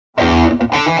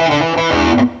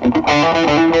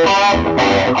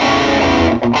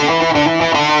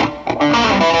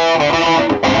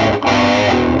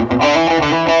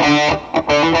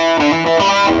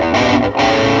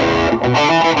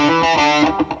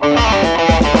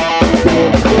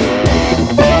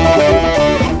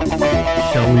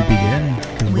Shall we begin?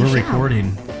 Because we're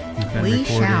recording. We've been We recording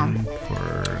shall.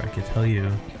 for, I can tell you, I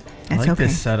That's like okay.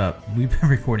 this setup. We've been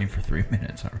recording for 3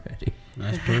 minutes already.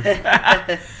 That's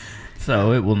perfect.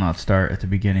 So it will not start at the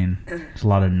beginning. It's a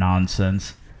lot of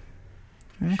nonsense.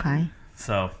 Okay.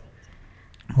 So,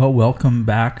 well, welcome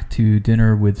back to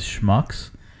Dinner with Schmucks.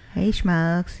 Hey,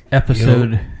 Schmucks.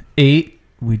 Episode 8.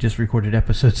 We just recorded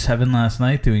episode 7 last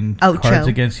night doing Ocho. Cards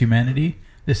Against Humanity.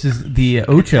 This is the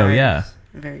Ocho, times. yeah.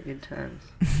 Very good times.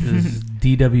 This is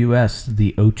DWS,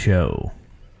 the Ocho.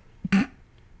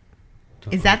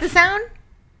 Is that the sound?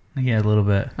 Yeah, a little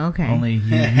bit. Okay. Only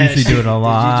you usually do it a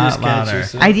lot Did you just catch louder.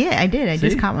 yourself? I did. I See?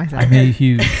 just caught myself. I made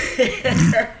you.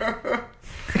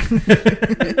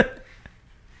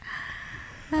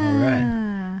 All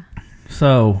right.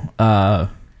 So,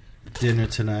 Dinner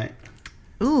tonight.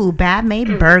 Ooh, Bab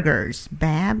made burgers.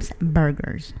 Bab's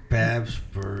Burgers. Bab's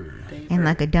Burger. And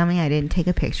like a dummy, I didn't take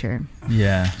a picture.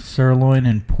 yeah, sirloin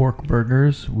and pork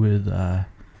burgers with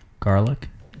garlic.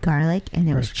 Garlic, and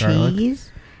there was Fresh garlic. cheese.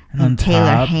 And on And Taylor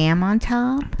top, ham on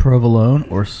top. provolone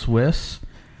or Swiss.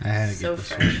 I had to So get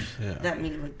this fresh. one. Yeah. That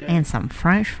meat looked good. And some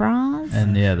French fries.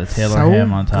 And yeah, the Taylor So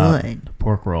ham on top. good. The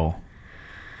pork roll.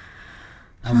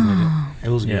 I'm with it.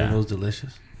 It was good. Yeah. It was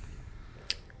delicious.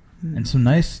 And some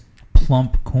nice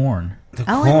plump corn. The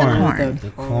Oh, and the corn. corn. The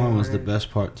corn was the best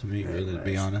part to me, really, to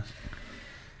be honest.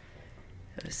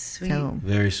 It was sweet. So,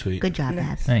 Very sweet. good job, Nice.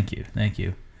 Babs. Thank you. Thank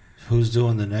you. Who's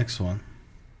doing the next one?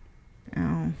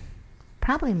 Oh,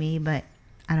 probably me, but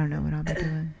I don't know what I'll be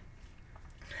doing.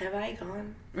 Have I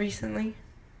gone recently?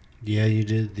 Yeah, you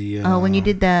did the. Oh, when you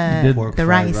did You did pork the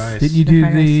fried rice. Did you The do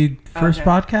fried the first Okay.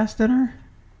 podcast dinner?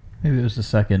 Maybe it was the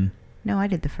second. No, I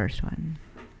did the first one.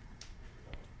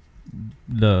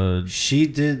 She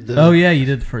did the. Oh yeah, you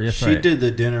did the first. That's She right. did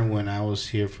the dinner when I was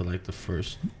here for like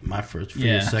my first. For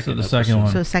Yeah, the so second the second episode.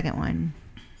 one. So the second one,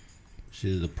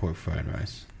 She did the pork fried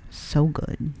rice. so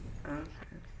good. Okay.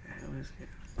 That was good.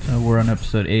 So we're on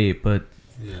episode 8, but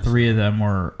Yes. 3 of them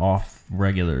were off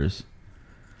regulars.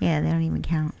 Yeah, they don't even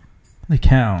count. They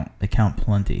count. They count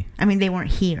plenty. I mean, they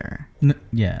weren't here.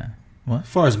 Yeah. What? As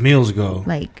far as meals go,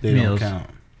 Like, they Meals. don't count.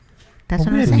 that's Well,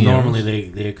 what we I'm had saying. meals. Normally,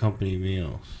 they accompany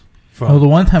meals. Oh, the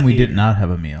one time we did here. not have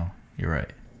a meal. You're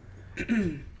right.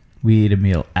 We ate a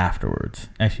meal afterwards.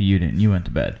 Actually, you didn't. You went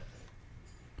to bed.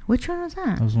 Which one was That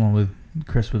that? was the one with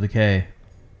Chris with a K.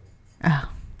 Oh,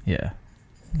 Yeah.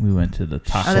 We went to the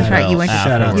Taco Oh, that's right, Bell you went to-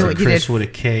 Shout out You- to you Chris did- with a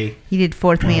K, you did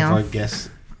fourth one of our meal. guests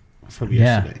from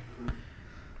Yeah. yesterday.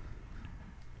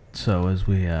 So as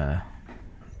we,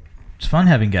 it's fun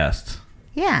having guests,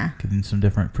 Yeah, giving some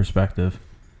different perspective,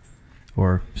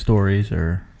 or stories,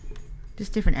 or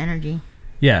just different energy.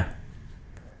 yeah.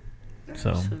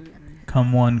 So Absolutely.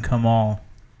 come one, come all.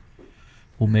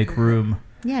 We'll make room.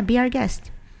 Yeah, be our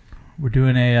guest. We're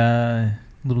doing a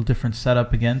little different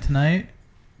setup again tonight.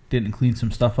 Didn't clean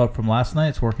some stuff up from last night.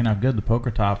 It's working out good. The poker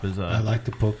top is I like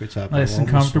the poker top. nice I and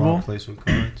almost comfortable. wanna play some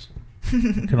cards.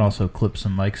 You can also clip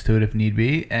some mics to it if need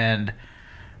be. And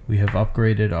we have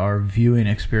upgraded our viewing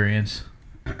experience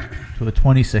to a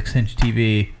 26-inch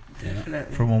TV Yeah.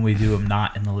 Definitely. for when we do them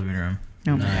not in the living room.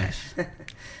 Oh my Nice. gosh.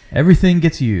 Everything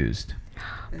gets used.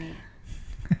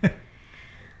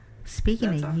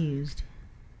 Speaking That's of all. used,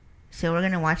 so we're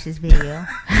gonna watch this video.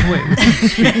 Wait,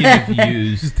 speaking of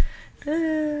used,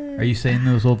 are you saying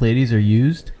those old ladies are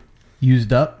used?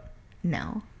 Used up?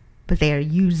 No, but they are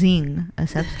using a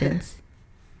substance.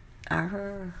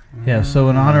 Yeah, so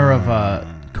in honor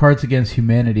of Cards Against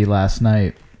Humanity last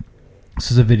night, this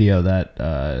is a video that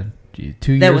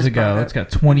 2 That years was ago, brought up. it's got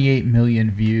 28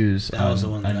 million views That was the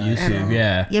on one that I YouTube. saw.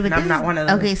 Yeah. Yeah, but I'm this not is, one of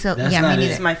those. okay. So That's yeah, not me it. This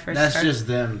neither. is my first That's card. just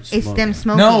them. It's them smoking.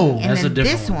 smoking. No, and That's a then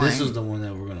different this one. one. This is the one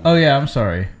that we're gonna. Oh, yeah, I'm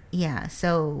sorry. Yeah.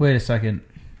 So Wait a second.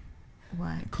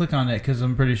 what? Click on it because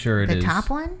I'm pretty sure it is The top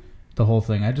one? the whole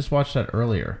thing. I just watched that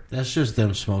earlier. That's just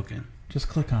them smoking. Just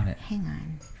click on it. Hang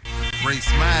on.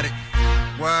 Race-matic.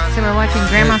 What? So we're watching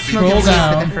Grandma smoking Scroll weed for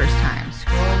down. the first time.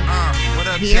 Scroll. What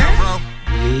up, Here? bro?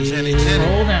 Jenny, Jenny.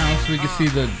 Scroll down so we can see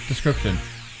the description.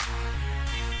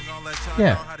 We gonna let y'all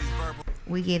Yeah. know how these verbal-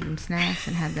 We gave them snacks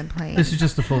and had them play. This is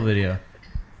just the full video.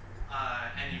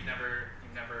 And you've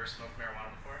never smoked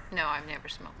marijuana before? No, I've never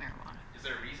smoked marijuana. Is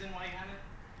there a reason why you haven't?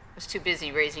 I was too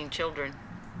busy raising children.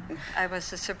 I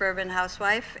was a suburban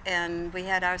housewife, and we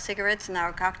had our cigarettes and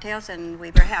our cocktails, and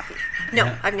we were happy.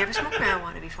 No, I've never smoked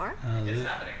marijuana before. It's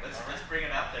happening. Let's bring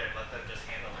them just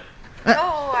handle it.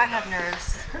 Oh, I have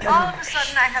nerves. All of a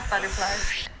sudden, I have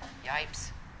butterflies.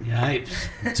 Yipes.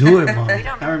 Yipes. Do it, Mom. We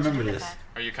don't know I what to remember do this. with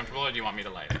Are you comfortable, or do you want me to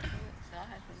light it?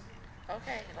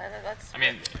 Okay, let's. I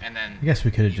mean, and then. I guess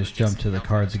we could have just jumped to the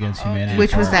Cards Against Humanity.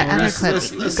 Which was part. that other Let's- clip.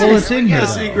 let's- let's Well, see- it's in here,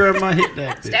 Let's see though. Grandma hit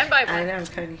that bitch. Stand by, I Brent. know, I'm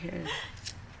kind of here.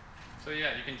 So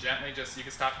yeah, you can gently just, you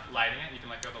can stop lighting it. You can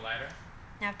let go of the lighter.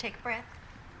 Now take a breath.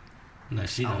 No,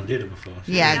 she done did it before.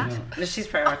 She Yeah. don't know. But she's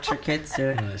probably watched her kids do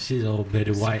it. She's old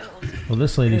Betty White. Well,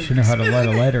 this lady should know how to light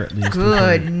a lighter at least. with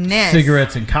her Goodness.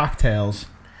 Cigarettes and cocktails.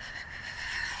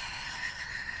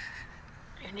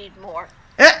 You need more.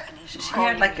 She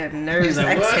had like a He's nervous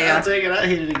like, what? I'll exhale. take it. I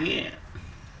hit it again.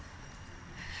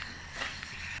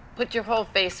 Put your whole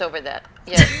face over that.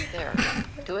 Yes, there.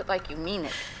 Do it like you mean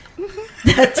it.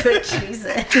 That's what she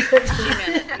said. She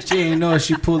meant it. She ain't know if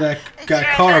she pulled that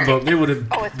carb up, they would have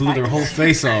Oh, it's blew their whole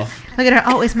face off. Look at her.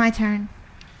 Oh, it's my turn.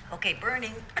 Okay,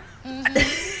 burning.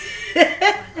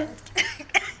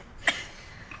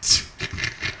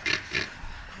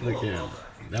 Look at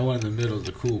that one in the middle is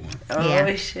the cool one. Oh,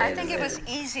 Yeah. shit. I think it was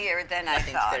easier than I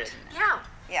Nothing's better thought. than that.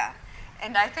 Yeah.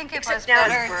 And I think it Except was now it's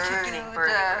better burning, to do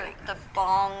burning. the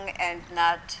bong and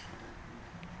not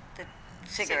the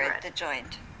cigarette, Cigarette. the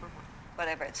joint,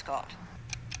 whatever it's called.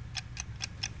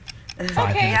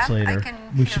 5 minutes I later, can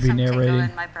we feel should be some tingle narrating.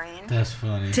 in my brain. That's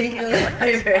funny. Tingle in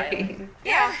my brain.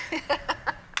 Yeah.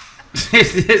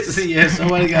 Yeah,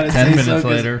 somebody got to 10 say minutes something 'cause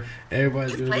later,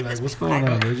 everybody's gonna be like, "What's going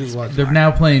on?" They're just watching. they're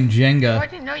now playing Oh, I Jenga,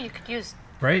 didn't know you could use.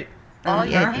 right? Oh,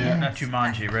 yeah. Yeah. Not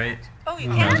Jumanji, right? Oh, you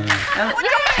can?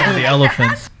 Or the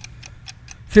elephants.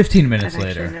 15 I've minutes actually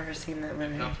later. never seen that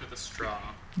movie. Helps with a straw.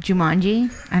 Jumanji?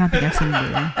 I don't think I've seen it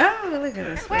either. Oh, look at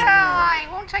this. Well, I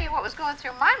won't tell you what was going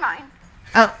through my mind.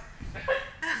 Oh,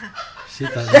 She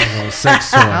thought that was a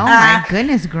sex toy. oh my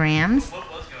goodness, Grams. What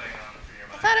was going on through your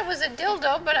I mind? thought it was a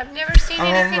dildo, but I've never seen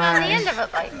anything on the my. end of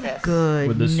it like this. Goodness.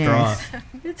 With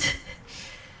the straw.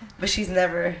 But she's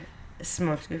never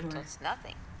smoked So before. it's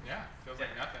nothing. Yeah, feels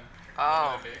like nothing.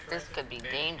 Oh, this could be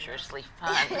dangerously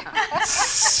fun.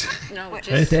 No, They have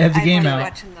just. to have the game out.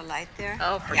 Watching the light there.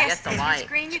 Oh, forget the light.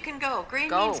 green, you can go. Green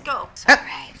Go. means go. All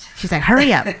right. She's like,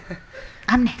 hurry up.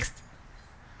 I'm next.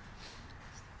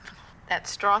 That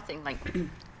straw thing, like,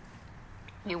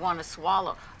 you want to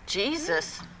swallow.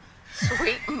 Jesus,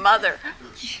 sweet mother.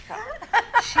 She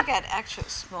got actual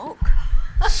smoke.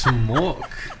 Smoke.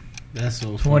 That's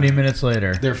so 20 funny. minutes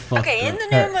later. They're fucked Okay, in up.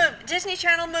 the new Disney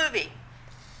Channel movie,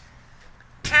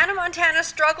 Hannah Montana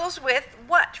struggles with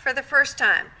what for the first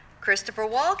time? Christopher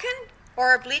Walken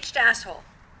or a bleached asshole?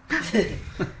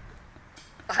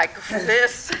 Like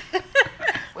this.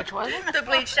 Which was it? The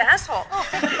bleached asshole.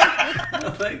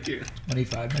 Oh, thank you.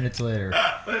 25 minutes later.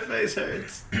 My face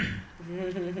hurts.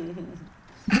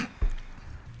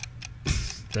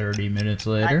 30 minutes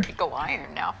I later. could go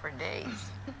iron now for days.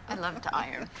 I love to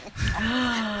iron.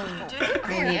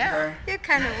 I need Yeah. her. You're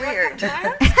kind of weird. You're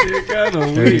kind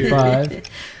of weird. 35.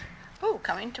 Oh,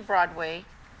 coming to Broadway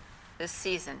this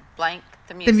season. Blank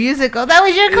the The music. musical. That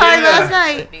was your card Yeah. last Could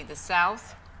night. be the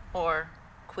South or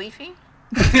Queefy.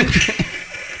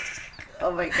 Oh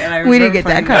my god, I We didn't remember get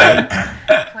that playing card.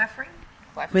 Cleffrey?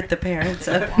 with the parents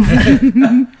of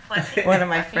one of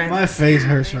my friends. My face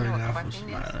hurts right You know now what from fucking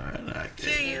smiling right now. Do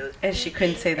you? And she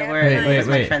couldn't say the Wait, word. wait, It was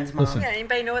my wait. friend's mom. Listen. Yeah,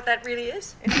 anybody know what that really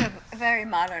is? It's a very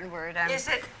modern word. Is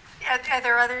it? Are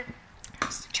there other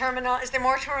terminal? Is there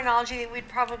more terminology that we'd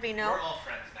probably know? We're all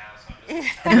friends now, so I'm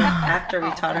just. After we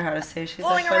taught her how to say, she's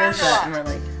Blowing like, "What around is a that?" lot. And we're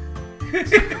like,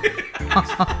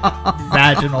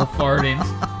 Vaginal farting.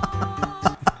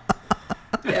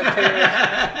 "Yeah, pretty much."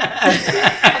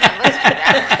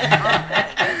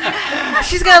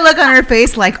 She's gonna look on her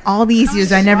face like all these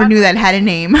years I never knew that had a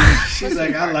name. She's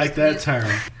like, I like that term.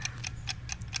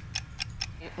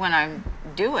 When I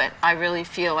do it, I really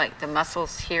feel like the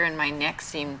muscles here in my neck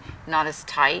seem not as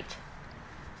tight.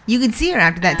 You could see her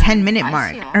after that Yeah, 10-minute I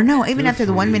mark, see all or no, that. even Good after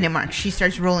the for 1 you. minute mark, she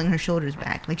starts rolling her shoulders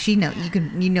back. Like she know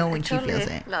you know when she feels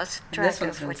it. Lost This track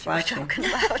one's of been what you were slacking. talking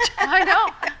about. I know.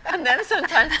 And then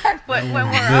sometimes when we're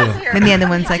Yeah. out here, Then the other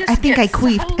one's like, just I think I get so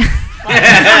queefed.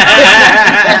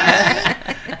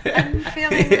 I'm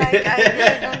feeling like I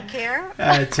really don't care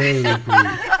I totally agree. if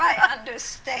I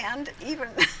understand even.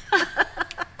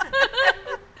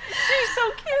 She's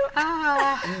so cute.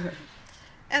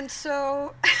 And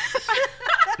so,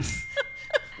 a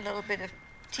little bit of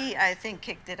tea, I think,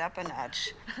 kicked it up a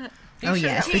notch. Oh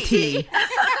yes, the tea.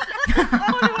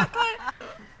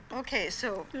 Okay,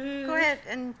 so go ahead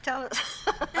and tell us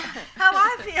How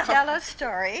I feel. tell a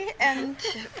story, and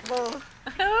we'll.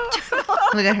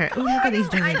 Look at her. Oh, look at these I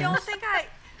dirty don't girls. think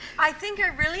I think I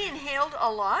really inhaled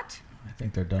a lot. I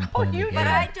think they're done playing the game. But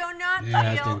I do not Yeah,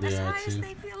 I feel think they as are high as too.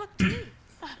 they feel look to me.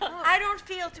 I don't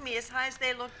feel to me as high as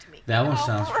they look to me. That one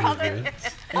sounds pretty good.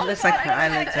 It looks like her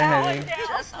eyelids are heavy.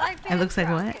 Just like It looks like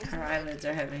what? Her eyelids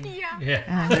are heavy. Yeah.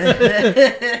 Yeah. If I can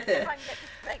get this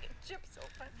bag of chips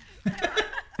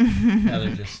open. Yeah,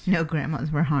 they're just. No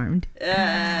grandmas were harmed.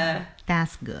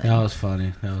 That's good. That was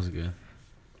funny. That was good.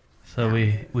 So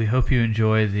we hope you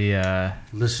enjoy the.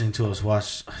 Listening to us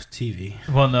watch TV.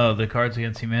 Well, no, the Cards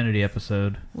Against Humanity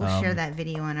episode. We'll share that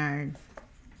video on our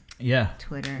Yeah.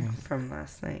 Twitter. From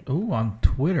last night. Ooh, on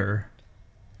Twitter.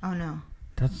 Oh no.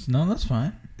 That's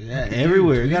fine. Yeah,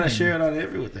 everywhere. You gotta share it on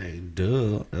everything.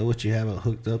 Duh. That's what you have it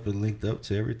hooked up and linked up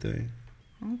to everything.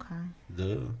 Okay.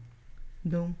 Duh.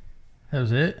 Go. That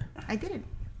was it. I did it.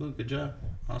 Look, good job.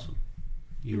 Awesome.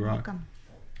 You You're rock. welcome.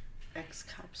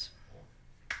 Ex-cops.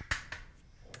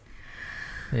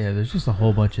 Yeah, there's just a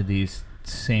whole bunch of these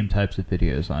same types of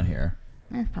videos on here.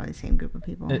 That's probably the same group of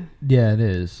people. Yeah, it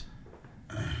is.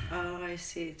 Oh, I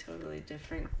see. Totally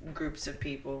different groups of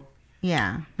people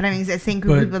Yeah, but I mean, it's the same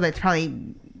group of But- people that's probably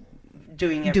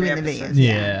doing every doing the episode.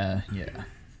 videos. Yeah.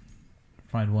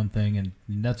 Find one thing, and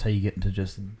that's how you get into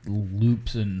just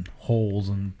loops and holes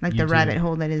and like the YouTube. rabbit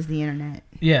hole that is the internet.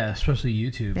 Yeah, especially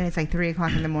YouTube. Then it's like 3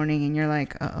 o'clock in the morning, and you're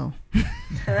like, "Uh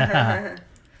oh."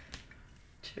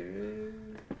 True.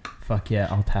 Fuck yeah,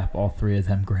 I'll tap all 3 of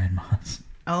them grandmas.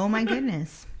 Oh my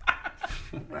goodness!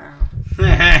 Wow.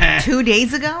 2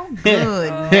 days ago?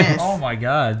 Goodness. Oh my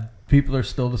god, people are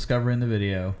still discovering the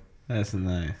video. That's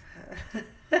nice.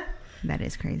 That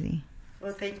is crazy.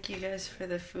 Well, thank you guys for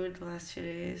the food the last 2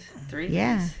 days. 3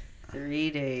 Yeah. days. 3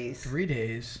 days. 3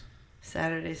 days.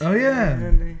 Saturday. Oh, yeah.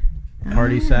 Sunday.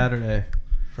 Party Oh. Saturday.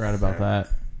 Forgot about that.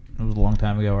 It was a long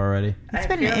time ago already. It's It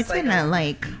been feels it's been a a-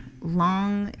 like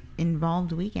long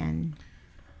involved weekend.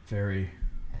 Very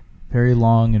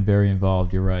long and very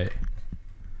involved. You're right.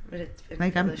 But it's been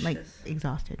Like delicious. I'm like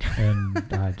exhausted. And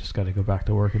I just got to go back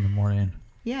to work in the morning.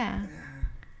 Yeah.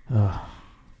 Ugh.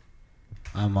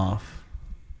 I'm off.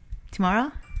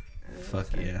 Tomorrow?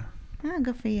 Fuck yeah. Oh,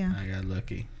 good for you. I got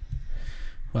lucky.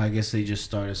 Well, I guess they just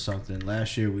started something.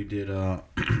 Last year we did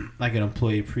like an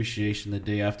employee appreciation the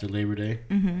day after Labor Day.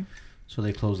 Mm-hmm. So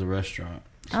they closed the restaurant.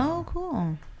 So, Oh,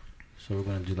 cool. So we're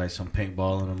going to do like some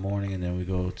paintball in the morning, and then we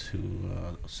go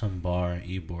to some bar in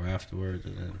Ybor afterwards.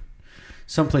 And then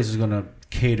some place is going to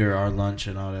cater our lunch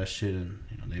and all that shit. And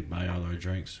they buy all our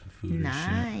drinks and food and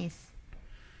shit. Nice.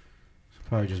 So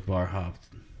probably just bar hopped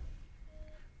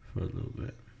for a little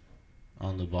bit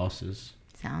on the bosses.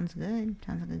 Sounds good.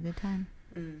 Sounds like a good time.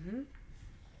 Mm-hmm.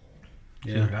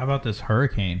 Yeah. Dude, how about this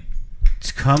hurricane?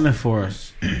 It's coming for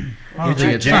us. I don't Get your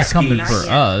think it's jet not coming skis. for Not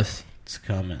yet. us. It's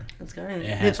coming. It's going.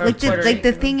 It has Like to.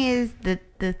 the thing is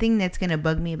the thing that's gonna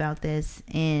bug me about this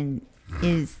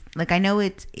is like I know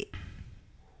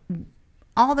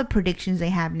all the predictions they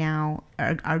have now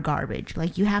are garbage.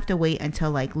 Like you have to wait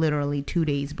until like literally 2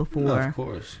 days before. No, of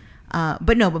course.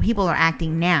 But people are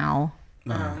acting now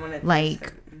when it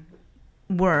like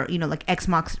we're like X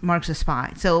marks a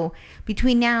spot. So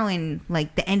between now and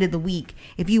like the end of the week,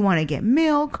 if you want to get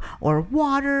milk or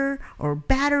water or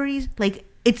batteries, like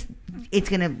it's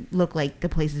gonna look like the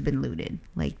place has been looted.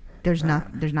 Like there's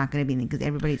not gonna be anything because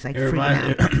everybody's like freaking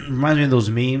out. It reminds me of those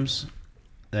memes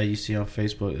that you see on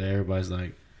Facebook that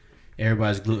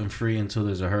everybody's gluten free until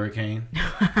there's a hurricane.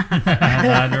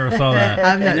 I never saw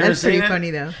that. never That's pretty seen it?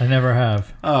 funny though. I never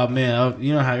have. Oh man,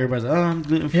 you know how everybody's like, I'm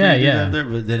gluten free. Yeah.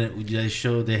 But then they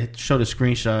showed a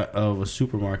screenshot of a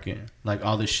supermarket, like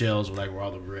all the shelves were like where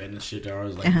all the bread and shit are.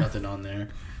 There's like nothing on there.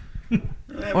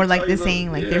 Or like the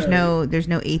saying, like there's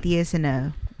no atheist in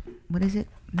a what is it?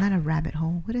 Not a rabbit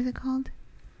hole. What is it called?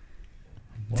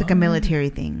 It's like a military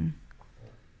thing.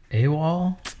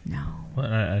 AWOL? No. What?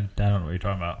 I don't know what you're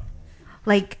talking about.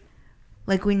 Like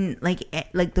when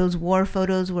like those war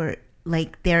photos where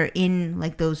like they're in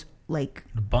like those like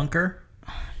The bunker?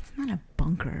 it's not a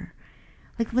bunker.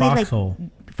 Like when they, Foxhole.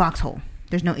 like foxhole.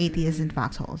 There's no atheists in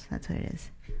foxholes. That's what it is.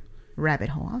 Rabbit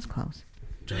hole. I was close.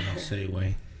 Don't say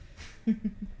way. I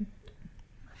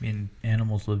mean,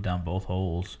 animals live down both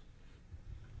holes.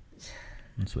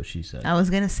 That's what she said. I was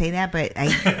gonna say that, but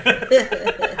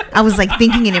I was like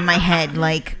thinking it in my head,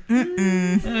 like,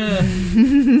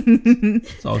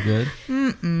 It's all good.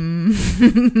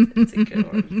 It's a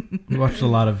good one. We watched a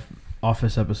lot of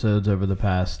Office episodes over the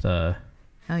past oh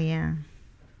yeah.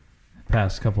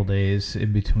 couple days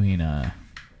in between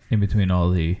all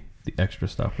the extra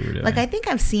stuff we were doing. Like I think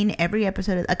I've seen every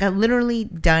episode. Like I've literally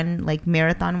done like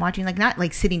marathon watching, like not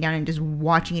like sitting down and just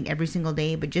watching it every single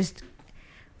day, but just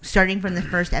starting from the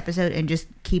first episode and just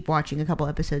keep watching a couple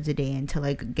episodes a day until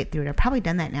I could get through it. I've probably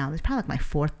done that now. It's probably like my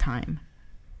 4th time.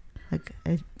 Like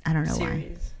I don't know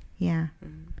why. Yeah,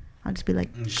 I'll just be like,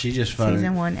 she just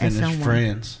season 1, finished SO1.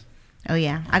 Friends. Oh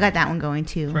yeah, I got that one going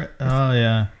too. Oh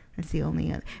yeah, that's the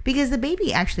only other, because the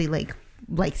baby actually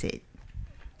likes it.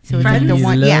 So it's Friends? like the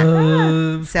one, He yeah.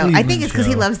 loves So I think it's because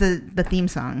he Cleveland loves the theme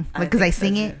song, like because I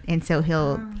sing it, and so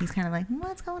he's kind of like,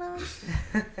 what's going on?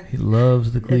 He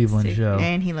loves the Cleveland show.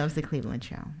 And he loves the Cleveland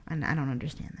show, and I don't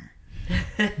understand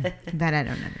that. That I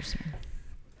don't understand.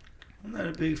 I'm not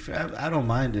a big fan. I don't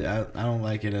mind it. I don't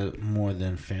like it more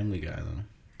than Family Guy though.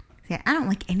 Yeah, I don't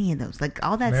like any of those. Like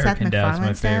all that American Seth Dad's MacFarlane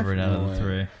my stuff. favorite out of the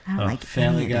 3. I don't like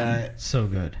Family any of them. Guy. So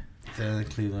good. Then the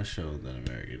Cleveland show, then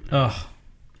American Dad. Oh,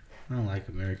 I don't like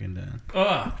American Dad.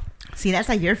 oh, See, that's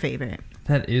like your favorite.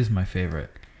 that is my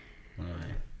favorite.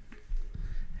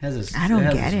 I don't it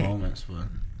has get its it. moments,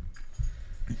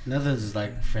 but nothing's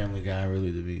like Family Guy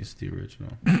really to me. It's the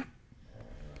original.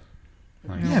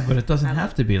 Like, Yeah, but it doesn't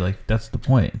have to be like. That's the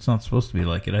point. It's not supposed to be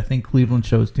like it. I think Cleveland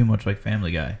shows too much like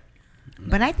Family Guy.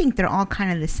 But I think they're all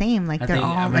kind of the same. Like I they're think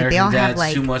all American like they all Dad's have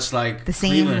like too much like the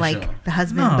same Cleveland like show. the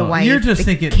husband, No, the wife, you're just the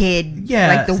thinking- kid,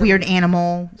 yeah. like the weird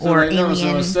animal So or like, no, so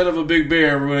alien. instead of a big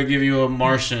bear, we're gonna give you a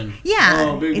Martian. Yeah,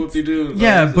 Oh, big it's- whoop-de-doo.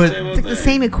 Yeah, It's but- same old It's like the thing.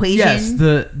 same equation.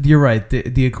 Yes, you're right.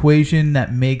 The equation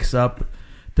that makes up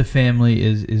the family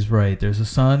is right. There's a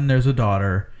son, there's a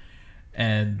daughter,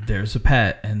 and there's a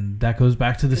pet, and that goes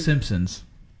back to The Simpsons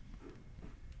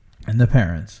and the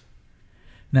parents.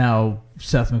 Now,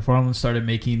 Seth MacFarlane started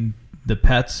making the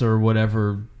pets or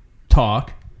whatever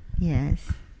talk, Yes.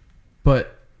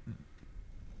 but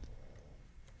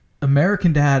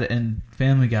American Dad and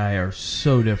Family Guy are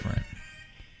so different.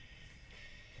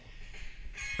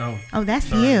 Oh, that's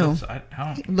sorry, you.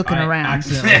 Looking I around.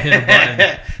 accidentally hit a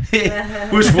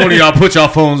button. Which one of y'all put y'all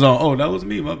phones on? Oh, that was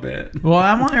me. My bad. Well,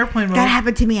 I'm on airplane mode. That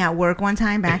happened to me at work one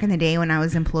time back in the day when I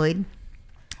was employed.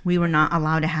 We were not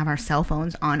allowed to have our cell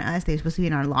phones on us. They were supposed to be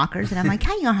in our lockers. And I'm like,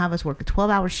 how you gonna have us work a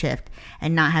 12-hour shift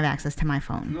and not have access to my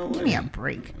phone? No Give way. me a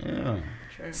break. Yeah.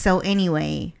 So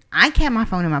anyway, I kept my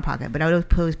phone in my pocket, but I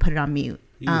would always put it on mute.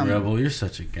 You rebel. You're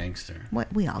such a gangster.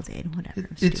 What we all did, whatever.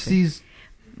 It's Stupid. these.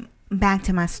 Back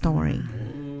to my story.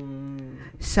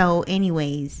 So,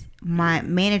 anyways, my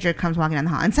manager comes walking down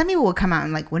the hall, and some people would come out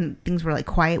and like when things were like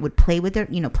quiet, would play with their,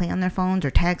 play on their phones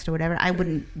or text or whatever. I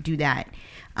wouldn't do that.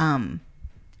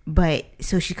 But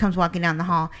so she comes walking down the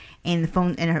hall, and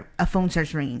a phone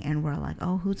starts ringing, and we're like,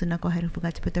 "Oh, who's the knucklehead who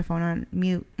forgot to put their phone on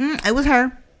mute?" It was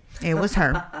her. It was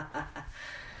her.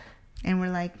 And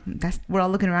we're like, we're all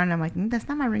looking around, and I'm like, that's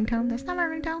not my ringtone. That's not my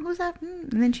ringtone. Who's that?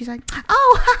 And then she's like,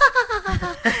 oh,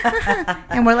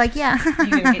 and we're like, yeah. You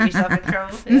gonna get yourself in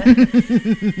trouble?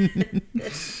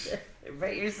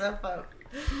 Write yourself out.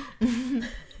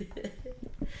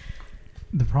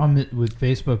 The problem with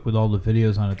Facebook with all the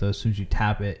videos on it, though, as soon as you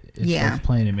tap it, it starts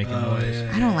playing and making noise.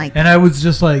 Yeah. I don't like And I was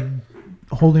just like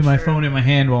holding my phone in my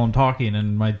hand while I'm talking,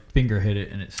 and my finger hit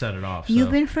it, and it set it off. So.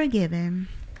 You've been forgiven.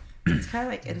 It's kind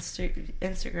of like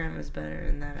Instagram is better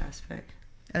in that aspect.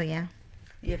 Oh, yeah.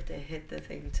 You have to hit the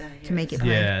thing to hear make the it sound.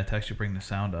 Yeah, to actually bring the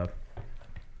sound up.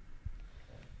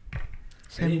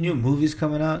 Any new movies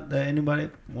coming out that anybody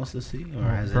wants to see? Or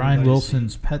has Brian anybody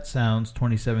Wilson's Pet Sounds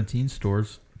 2017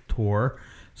 tour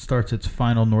starts its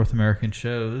final North American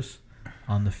shows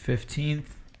on the 15th.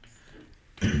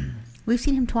 We've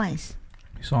seen him twice.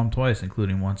 We saw him twice,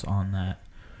 including once on that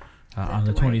on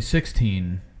the Dwight?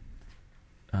 2016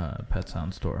 Pet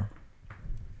Sounds tour.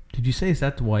 Did you say is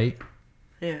that Dwight?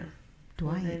 Yeah.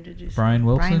 What Dwight. name did you say? Brian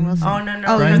Wilson? Brian Wilson. Oh, no.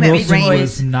 Oh, Brian you meant Wilson Rain.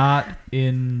 was not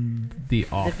in The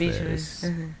The Beach Office.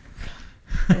 Boys.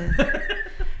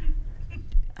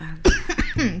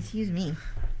 Excuse me.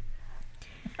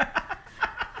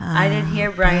 I didn't hear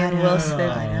Brian Wilson.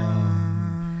 I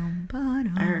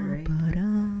heard Ray.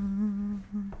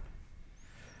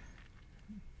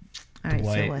 All right,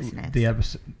 Dwight, so what's next? the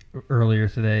episode earlier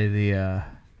today, the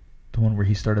one where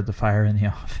he started the fire in the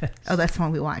office. Oh, that's the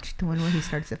one we watched. The one where he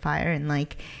starts the fire and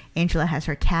like Angela has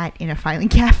her cat in a filing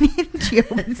cabinet. She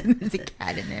opens and there's a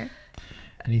cat in there.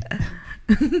 And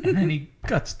then he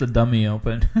cuts the dummy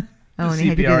open. Oh, and he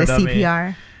had to do the dummy.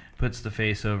 CPR. Puts the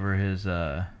face over his.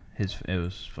 It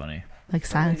was funny. Like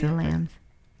Silence of the Lambs.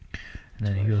 And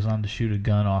then he goes on to shoot a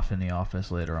gun off in the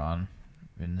office later on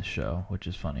in the show, which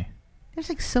is funny. There's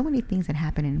like so many things that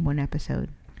happen in one episode.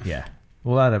 Yeah.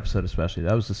 Well, that episode especially.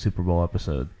 That was the Super Bowl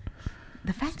episode.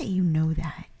 The fact that you know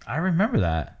that. I remember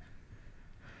that.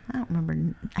 I don't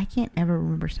remember. I can't ever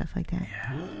remember stuff like that.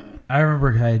 Yeah. I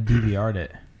remember I had DVR'd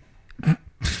it.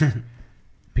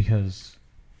 Because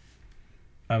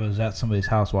I was at somebody's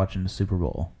house watching the Super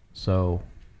Bowl, so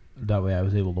that way I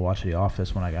was able to watch The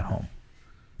Office when I got home.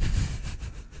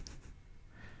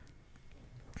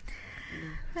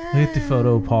 Look at the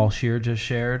photo Paul Scheer just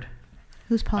shared.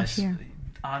 Who's Paul Scheer?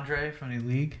 Andre from the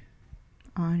league.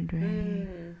 Andre.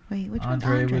 Wait, which one's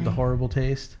Andre Andre? with the horrible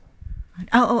taste.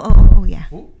 Oh, yeah.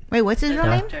 Wait, what's his real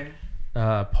name?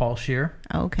 Paul Scheer.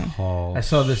 Oh, okay. I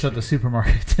saw this at the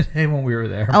supermarket today when we were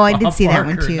there. Oh, I did see that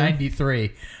Parker, one too.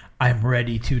 93. I'm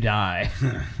ready to die. I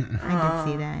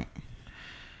did see that.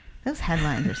 Those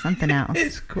headlines are something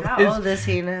else. How old is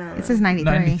he now? It says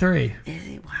 93. 93. Is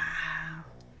he? Wow.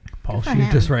 Paul Scheer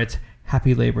just writes,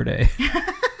 Happy Labor Day.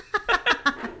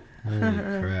 Holy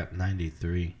crap,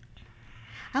 93.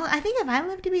 I think if I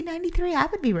lived to be 93, I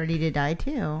would be ready to die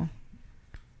too.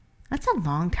 That's a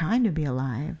long time to be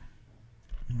alive.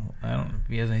 Well, I don't know if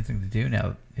he has anything to do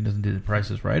now. He doesn't do The Price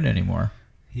is Right anymore.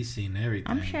 He's seen everything.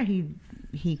 I'm sure he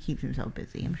keeps himself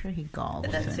busy. I'm sure he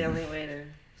golfs. That's the only way to,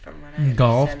 from what I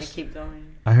Golf. understand, to keep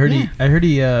going. I heard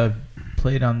he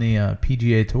played on the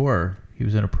PGA Tour. He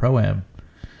was in a Pro-Am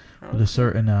with a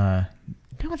certain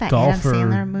golfer Adam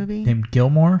Sandler movie named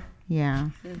Gilmore. Yeah.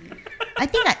 I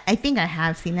think I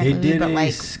have seen that They movie, did but a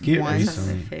like skit once.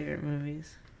 recently. One of my favorite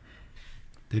movies.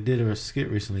 They did a skit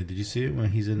recently. Did you see it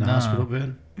when he's in the No. hospital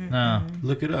bed? No.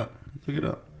 Look it up. Look it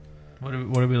up. What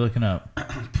are we looking up?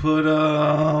 Put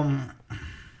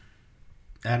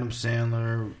Adam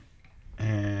Sandler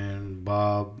and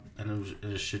Bob, and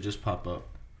it should just pop up.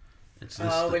 It's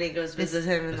When he goes visit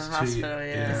him in the hospital,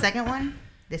 The second one?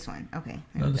 This one. Okay.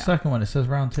 there No, we the go. second one. It says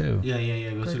round 2. Yeah.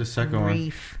 Go to the Good second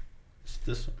grief. one. It's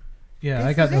this one. Yeah, This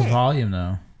I got is no it. volume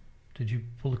though. Did you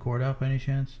pull the cord out by any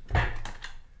chance?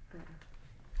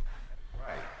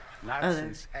 Not Oh,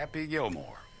 since Happy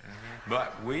Gilmore.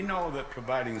 But we know that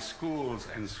providing schools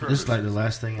and This services is like the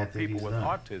last thing I for think people he's with done.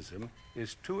 autism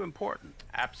is too important.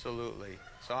 Absolutely.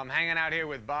 So I'm hanging out here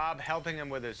with Bob, helping him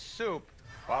with his soup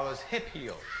while his hip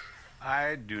heals.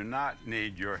 I do not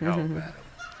need your help, Adam.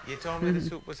 You told me the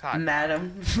soup was hot.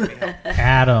 Madam.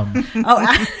 Adam.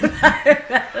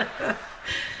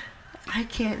 I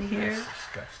can't hear.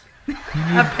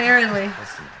 Disgusting. Apparently.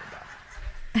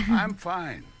 I'm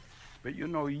fine. But you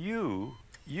know, you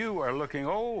are looking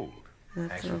old.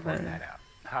 Thanks for pointing that out.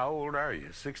 How old are you,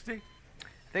 60? I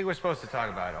think we're supposed to talk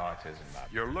about autism, Bob.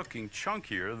 You're looking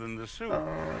chunkier than the soup.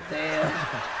 Oh, damn.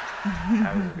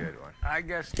 That was a good one. I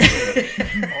guess.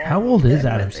 How old is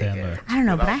Adam Sandler? I don't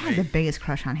know, but I Without had the me, biggest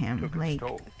crush on him. took its Like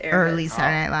toll. early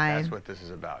Saturday Night Live. That's what this is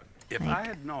about. If Like, I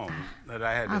had known that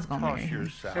I had I was to gonna toss marry your him.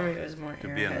 For me, salad it was more to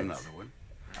be in Airheads. another one,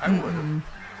 I would have.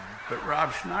 But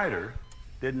Rob Schneider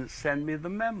didn't send me the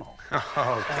memo.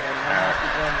 Okay.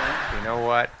 You know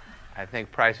what? I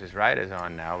think Price is Right is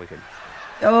on now. We could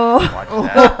Oh. watch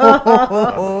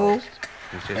that.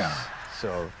 He's just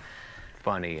so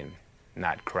funny and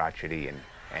not crotchety and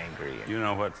angry. And You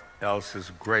know what else is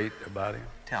great about him?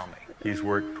 tell me. He's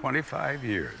worked 25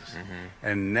 years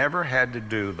and never had to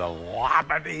do the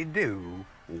whoppity-doo,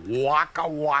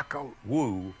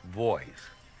 waka-waka-woo voice.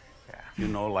 You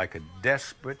know, like a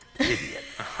desperate idiot.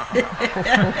 Nice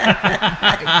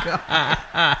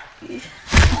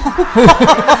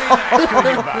to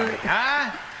you, Bobby,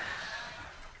 huh?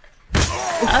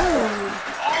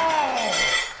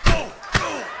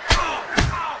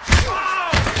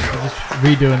 They're just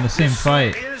redoing the same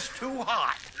fight. It is too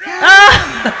hot.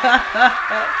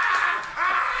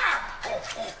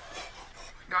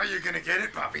 Now you're gonna get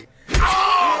it, Bobby.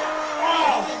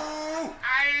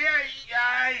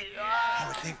 I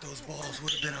would think those balls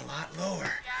would have been a lot lower.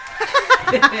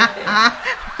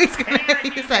 He's gonna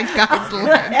use that Gosling.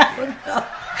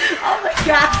 Oh my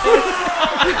God.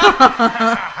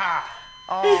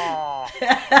 Oh,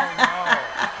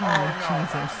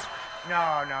 Jesus.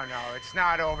 no, it's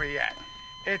not over yet.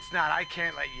 It's not. I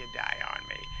can't let you die on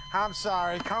me. I'm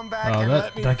sorry. Come back Oh, and that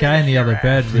let me that guy in the finish other your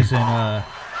bed act. was in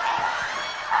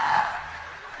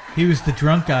he was the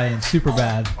drunk guy in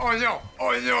Superbad. Oh no!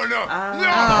 Oh no! No!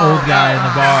 The old guy in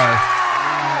the bar.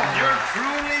 You're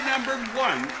truly number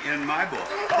one in my book.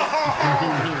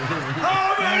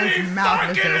 His mouth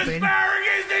was open.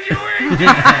 Asparagus did you eat?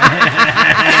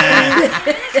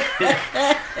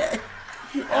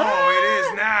 Oh, it is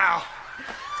now.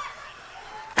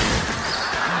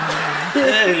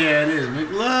 Yeah, it is.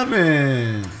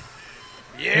 McLovin.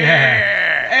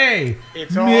 Yeah. Hey,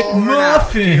 It's all over now.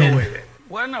 Deal McMuffin. with it.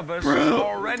 One of us Bro, is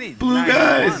already blue 91,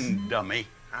 guys. dummy.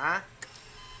 Huh?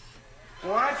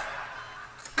 What?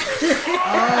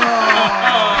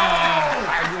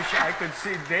 I wish I could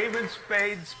see David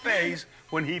Spade's face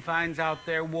when he finds out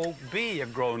there won't be a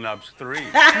Grown Ups 3.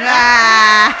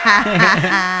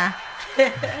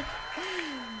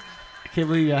 can't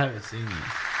believe I haven't seen this.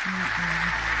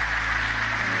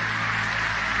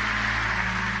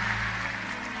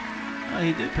 Oh,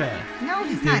 he did pass. No,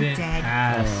 he's not Didn't dead.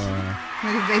 pass.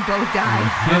 They both died.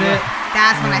 Did it?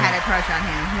 That's when I had a crush on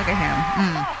him. Look at him.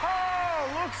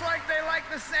 Oh, looks like they like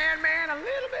the Sandman a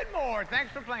little bit more.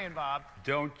 Thanks for playing, Bob.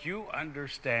 Don't you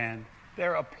understand?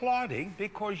 They're applauding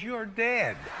because you're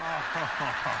dead.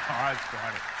 That's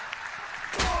funny.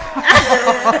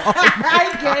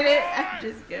 I get it. I'm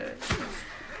just good.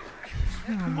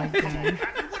 Oh my god.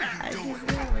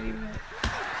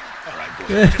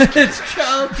 It's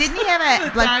choked. Didn't he have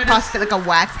a like a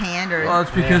wax hand or? Well,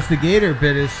 it's because the gator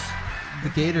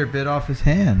bit off his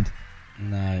hand.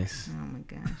 Nice. Oh my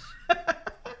gosh.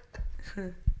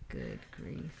 Good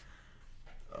grief.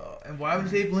 Oh, and why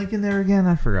was Abe Lincoln there again?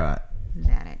 I forgot.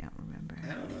 That I don't remember. I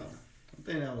don't know. I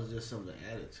think that was just something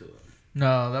added to it.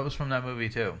 No, that was from that movie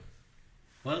too.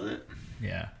 Was it?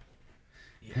 Yeah.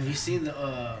 Have you seen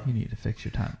the? You need to fix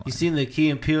your timeline. You seen the Key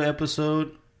and Peele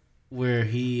episode where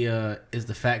he is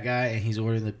the fat guy and he's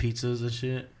ordering the pizzas and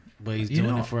shit, but he's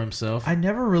doing it for himself? I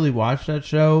never really watched that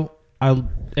show.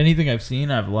 Anything I've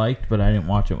seen, I've liked, but I didn't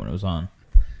watch it when it was on.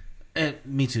 And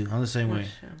me too. I'm the same way.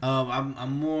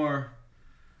 I'm more.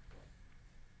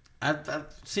 I've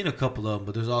seen a couple of them,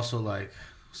 but there's also like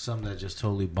some that just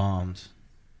totally bombed,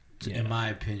 in my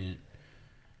opinion.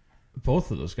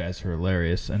 Both of those guys are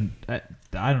hilarious, and I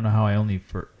don't know how I only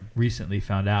recently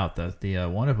found out that the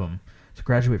one of them is a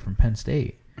graduate from Penn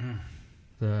State.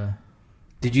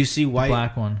 Did you see White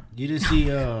black one? You didn't see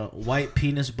White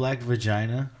Penis Black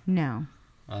Vagina? No.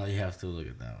 Oh, you have to look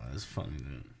at that one. It's funny,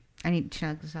 dude. I need to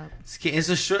check this out. It's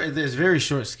a short. It's very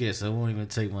short skit, so it won't even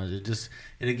take much.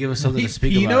 It'll give us something to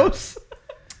speak about.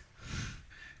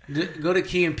 Go to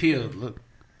Key and Peele. Look,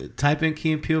 type in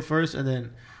Key and Peele first, and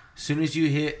then as soon as you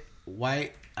hit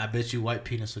white, I bet you White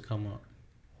Penis will come up.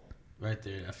 Right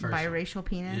there, at first. Biracial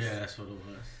penis. Yeah, that's what it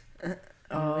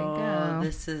was.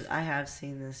 This is. I have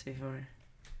seen this before.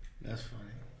 That's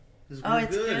funny. It's good.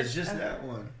 good. It's just that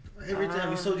one. Every time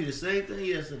we told you the same thing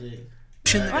yesterday.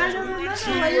 I don't remember.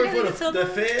 She worked for the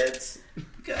feds.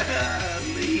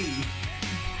 Golly.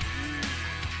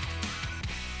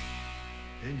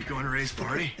 And you going to Ray's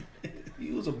party?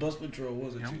 You was a bus patrol,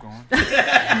 wasn't you? I'm going.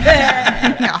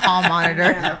 A hall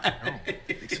monitor.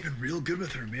 Things have been real good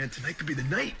with her, man. Tonight could be the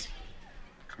night.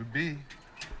 Could be.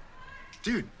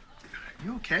 Dude,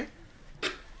 you okay?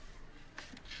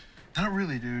 Not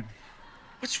really, dude.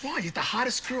 What's wrong? You're the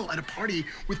hottest girl at a party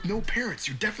with no parents.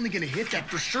 You're definitely gonna hit that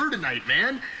for sure tonight,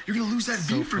 man. You're gonna lose that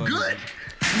V for good.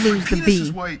 Lose the Penis B.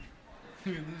 is white.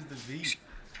 You lose the V.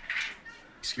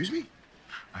 Excuse me?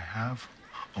 I have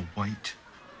a white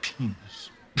penis.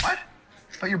 What?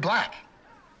 But you're black.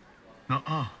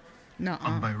 Nuh-uh. No.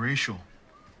 I'm biracial.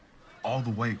 All the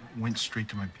white went straight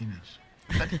to my penis.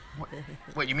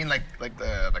 What, you mean like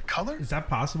the color? Is that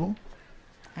possible?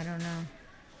 I don't know.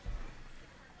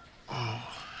 Oh,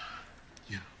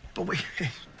 yeah. But wait,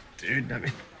 dude, I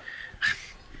mean,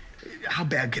 how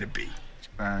bad could it be? It's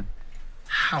bad.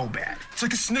 How bad? It's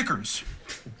like a Snickers.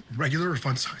 Regular or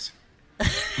fun size?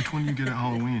 Which one do you get at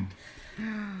Halloween?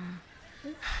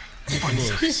 Fun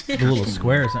size. The little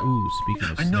squares. Ooh, speaking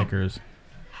of I know. Snickers.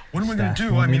 What am I gonna Stash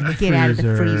do? one I mean, in the Get out of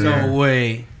the freezer. No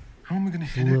way. How am I gonna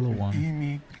hit Little it one. with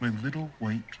Amy, my little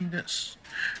white penis?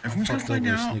 Everyone's Fucked gonna find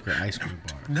over a out. Snicker ice cream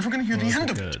bar. I'm never gonna hear the Those end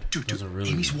are of good. it. Dude, Those are really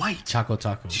Amy's good. white. Choco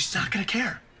tacos. She's not gonna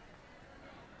care.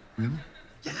 Really?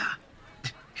 Yeah.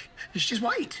 She's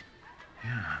white.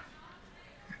 Yeah.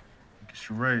 I guess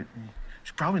you're right.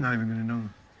 She's probably not even gonna know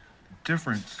the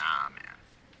difference. Nah, man.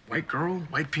 White girl,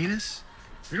 white penis.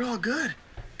 You're all good.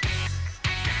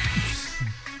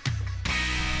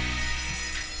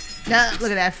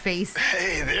 Look at that face.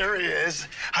 Hey, there he is.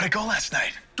 How'd it go last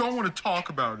night? Don't want to talk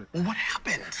about it. Well, what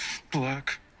happened?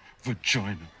 Black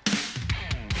vagina.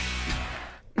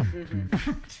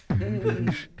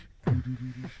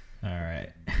 All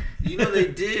right. You know they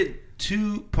did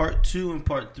part 2 and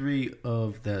part 3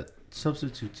 of that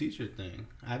substitute teacher thing.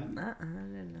 I didn't know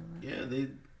that. Yeah, they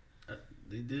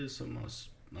did some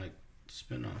like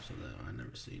spin-offs of that. I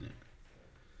never seen it.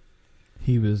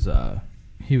 He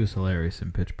was hilarious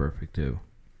in Pitch Perfect too.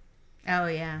 Oh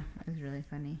yeah, that was really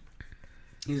funny.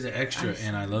 He's an extra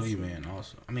in I Love You Man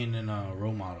also. I mean in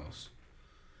Role Models.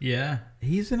 Yeah,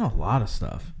 he's in a lot of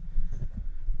stuff.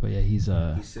 But yeah, He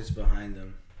sits behind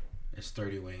them. It's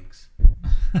 30 Wings.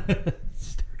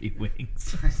 Sturdy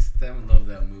Wings. I love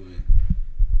that movie.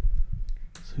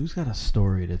 So who's got a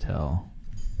story to tell?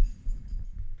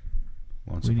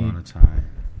 Once upon a time.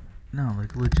 No,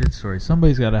 like legit story.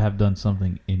 Somebody's got to have done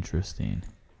something interesting.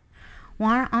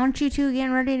 Well, aren't you two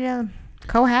getting ready to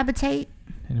cohabitate?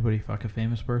 Anybody fuck a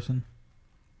famous person?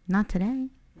 Not today.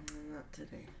 Not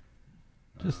today.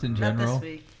 Just in general. Not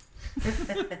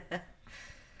this week.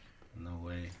 No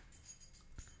way.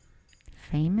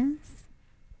 Famous?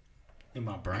 In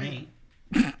my brain.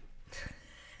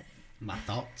 My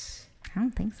thoughts. I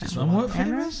don't think so. Somewhat Ever?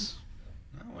 famous?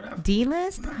 No, whatever.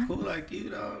 D-list? I'm not cool like you,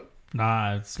 dog.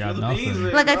 Nah, it's got Spill the beans nothing.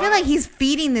 with Like, it, I feel dog. like he's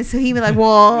feeding this, so he'd be like,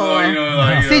 well,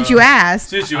 Well, since you asked.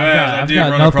 Since you I've got- asked, I I've did got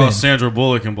run nothing. across Sandra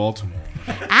Bullock in Baltimore.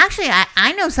 Actually,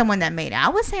 I know someone that made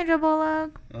out with Sandra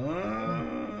Bullock.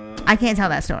 I can't tell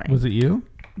that story. Was it you?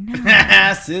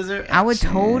 No. Scissor. I would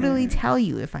action. totally tell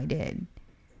you if I did.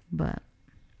 But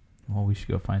Well, we should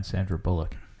go find Sandra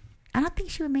Bullock. I don't think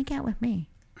she would make out with me.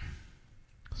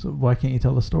 So why can't you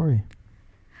tell the story?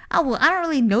 Oh, well, I don't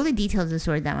really know the details of the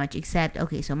story that much, except,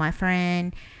 okay, so my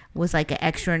friend was like an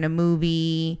extra in a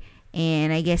movie,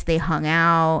 and I guess they hung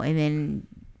out, and then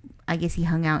I guess he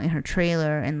hung out in her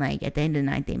trailer, and like at the end of the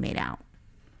night, they made out.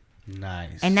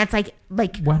 Nice. And that's like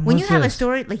When when you was have a this?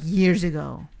 story, like years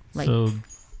ago. Like, So,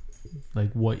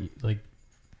 like what? Like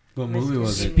What movie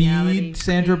was it? Speed,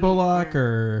 Sandra Bullock,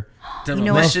 or You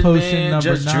know Love what? Potion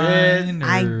number Judge Dredd.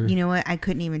 9? Or... you know what? I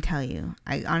couldn't even tell you.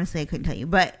 Honestly, I couldn't tell you.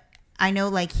 But I know,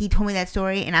 like, he told me that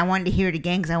story, and I wanted to hear it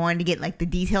again because I wanted to get like the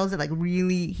details of like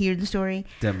really hear the story.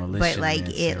 Demolition But like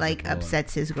Man, it Sandra like Bullock.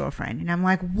 upsets his girlfriend, and I'm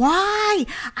like, why?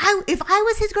 If I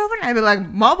was his girlfriend, I'd be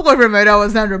like, my boyfriend made out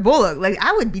with Sandra Bullock. Like,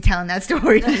 I would be telling that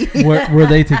story. were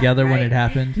they together when it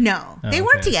happened? No, Oh, they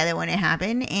weren't okay. together when it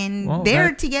happened, and Well, they're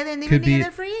that together, and they've been could be-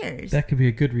 together for years. That could be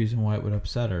a good reason why it would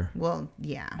upset her. Well,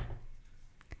 yeah.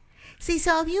 See,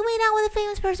 so if you made out with a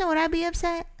famous person, would I be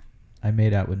upset? I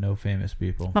made out with no famous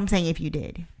people. I'm saying if you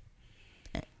did.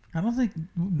 I don't think.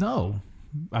 No,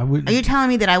 I wouldn't. Are you telling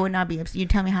me that I would not be upset? You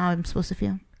tell me how I'm supposed to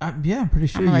feel? Yeah, I'm pretty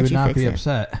sure I'm you gonna would let you not fix be it.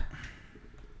 upset.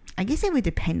 I guess it would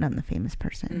depend on the famous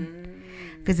person.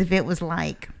 Because if it was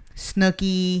like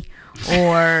Snooki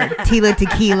or Tila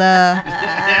Tequila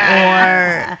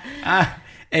or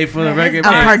Hey, for the record, a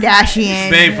Kardashian.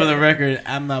 Babe, for the record,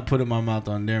 I'm not putting my mouth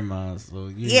on their mouths. So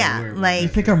you Yeah, know where like- You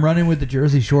think I'm running with the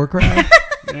Jersey Shore crowd?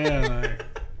 yeah, like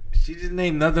she just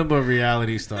named nothing but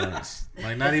reality stars.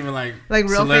 Like not even like Like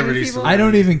real celebrity famous people? I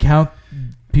don't even count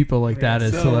people like that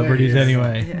as So, celebrities yeah.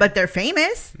 anyway. But they're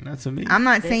famous. Not to me. I'm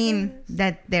not saying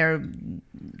that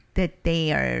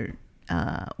they are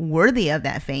worthy of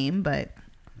that fame, but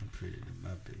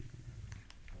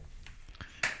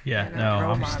Yeah, They're no, not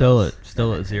role I'm models. still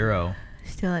at 0.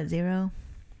 still at 0.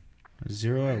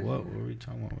 Zero at what? What were we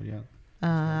talking about? What you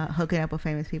got? Hooking up with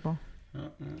famous people.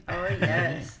 Oh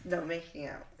yes, no making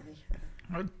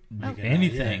out.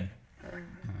 Anything.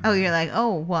 Oh, you're like,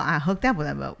 oh, well, I hooked up with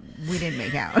him, but we didn't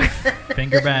make out.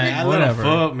 Finger bang, I let her whatever.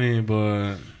 fuck me,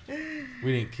 but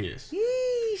we didn't kiss.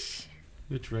 Yeesh.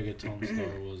 Which reggaeton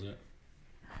star was it?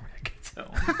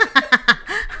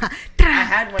 I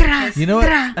had one kiss. You know what?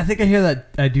 I think I hear that.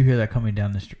 I do hear that coming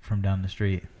down from down the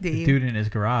street. Do The you? dude in his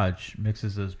garage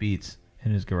mixes those beats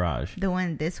in his garage. The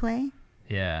one this way?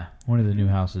 Yeah, one of the new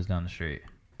houses down the street.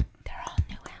 They're all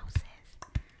new houses.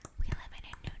 We live in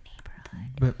a new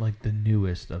neighborhood. But like the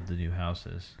newest of the new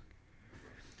houses.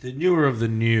 The newer of the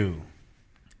new.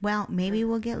 Well, maybe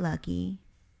we'll get lucky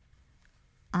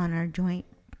on our joint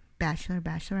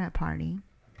bachelorette party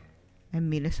and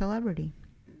meet a celebrity.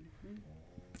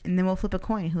 And then we'll flip a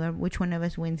coin. Which one of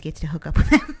us wins gets to hook up with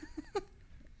them.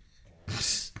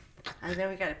 I know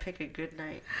we gotta pick a good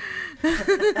night.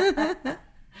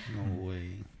 No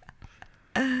way.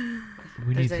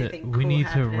 We need There's to anything we cool need to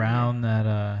happening round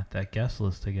that guest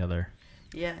list together.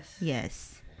 Yes.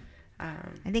 Yes. I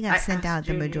I think I've sent asked out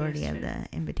the Junior majority of yesterday.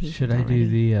 the invitations. Should I already.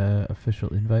 do the official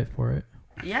invite for it?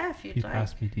 Yeah, if you'd You like.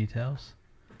 pass me details.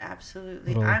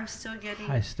 Absolutely. Little I'm still getting.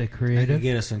 High stick I creative. can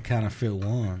get us some counterfeit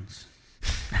ones.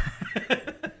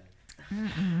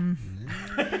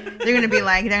 They're gonna be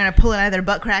like, they're gonna pull it out of their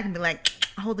butt crack and be like,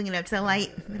 holding it up to the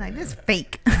light. Be like, this is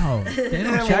fake. No, they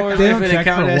don't check. Boys, They they don't finna check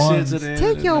count for that shit ones. to the end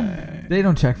Take of your the night. They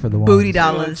don't check for the ones. booty They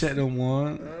don't dollars. check them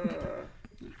one.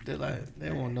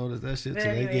 They won't notice that shit But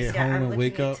till they anyways, get yeah, home I'm and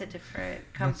wake looking up. into different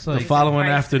That's companies like- The following and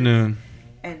prices afternoon.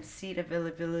 and seat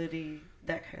availability,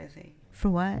 that kind of thing. For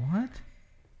what? What?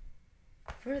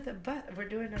 For the bus, we're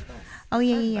doing a bus. Oh,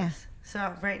 yeah, Fun yeah, yeah. bus.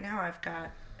 So right now I've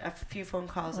got a few phone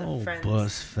calls Oh, of friends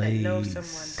bus that know face.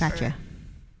 someone. Gotcha. or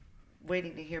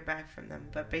waiting to hear back from them,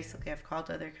 but basically I've called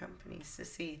other companies to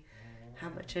see how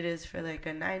much it is for like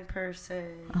a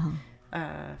 9-person,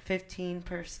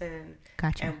 15-person,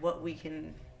 Gotcha. and what we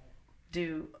can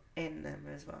do in them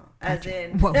as well. As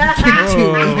in, what we can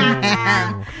do.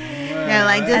 They're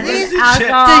like, does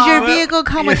your vehicle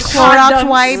come with Clorox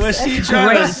wipes? Well, she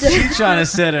trying to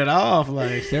set it off.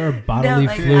 Like, is there a bodily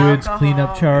fluids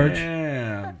cleanup charge?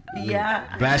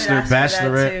 Yeah.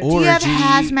 Bachelorette orgy. Do you have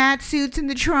hazmat suits in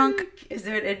the trunk? Is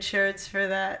there an insurance for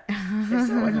that?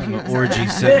 An orgy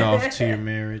set off to your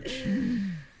marriage.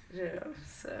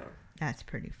 So that's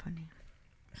pretty funny.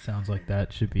 Sounds like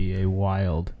that should be a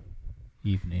wild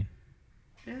evening.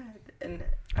 Yeah, and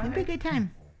it'd be a good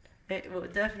time. It will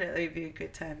definitely be a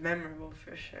good time, memorable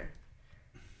for sure.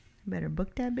 Better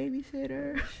book that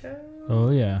babysitter.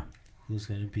 Oh yeah. Who's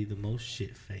gonna be the most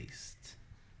shit-faced?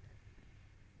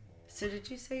 So did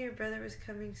you say your brother was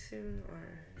coming soon,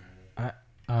 or?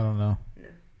 I don't know. No.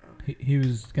 Oh. He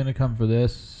was gonna come for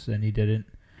this, and he didn't.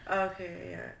 Okay,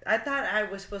 yeah. I thought I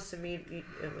was supposed to meet.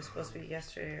 It was supposed to be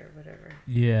yesterday or whatever.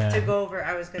 Yeah. To go over,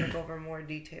 I was gonna go over more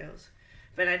details,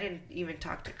 but I didn't even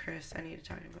talk to Chris. I need to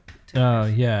talk to Chris. Oh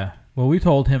yeah. Well, we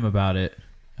told him about it.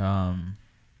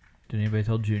 Did anybody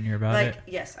tell Junior about it?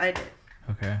 Yes, I did.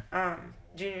 Okay.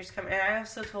 Junior's coming, and I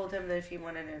also told him that if he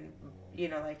wanted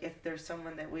to, if there's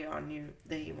someone that we all knew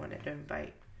that he wanted to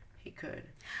invite, he could.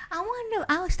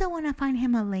 I still want to find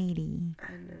him a lady.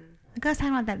 I know. Like I was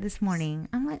talking about that this morning.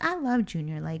 I'm like, I love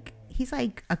Junior. Like he's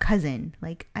like a cousin.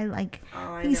 Like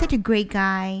he's such a great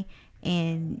guy,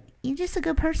 and he's just a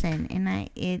good person.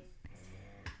 And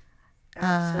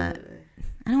Absolutely.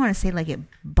 I don't want to say like it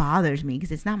bothers me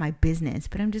because it's not my business,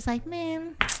 but I'm just like,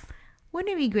 man,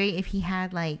 wouldn't it be great if he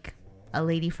had like a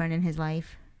lady friend in his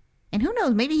life? And who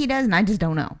knows, maybe he does and I just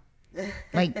don't know.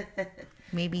 Like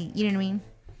maybe, you know what I mean?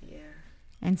 Yeah.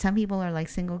 And some people are like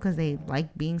single because they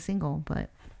like being single, but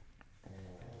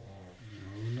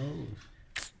who knows?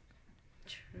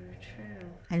 True.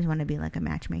 I just want to be like a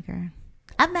matchmaker.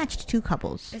 I've matched 2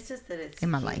 couples. It's just that it's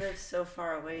in my he life. lives so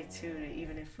far away too. That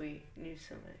even if we knew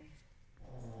somebody.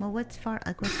 Well, what's far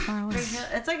away?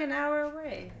 It's like an hour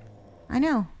away. I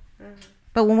know.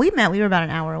 But when we met, we were about an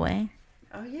hour away.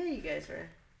 Oh yeah, you guys were.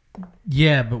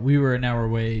 Yeah, but we were an hour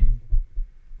away.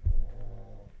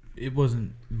 It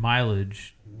wasn't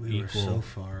mileage We were equal. so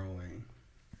far away.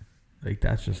 Like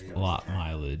that's just a lot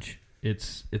mileage.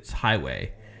 It's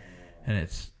highway, and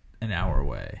it's an hour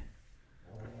away.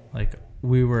 Like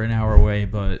we were an hour away,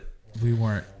 but we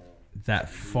weren't that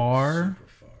far.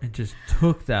 It just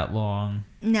took that long.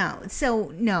 No. It's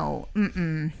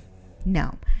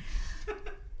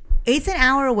an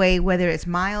hour away, whether it's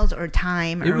miles or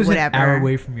time or It was whatever. an hour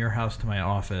away from your house to my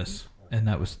office, and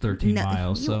that was 13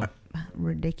 miles. So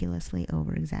ridiculously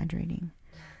over-exaggerating.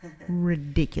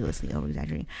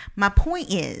 My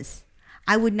point is,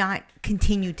 I would not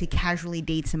continue to casually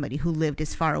date somebody who lived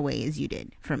as far away as you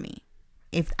did from me.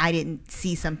 If I didn't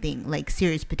see something like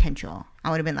serious potential, I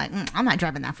would have been like, I'm not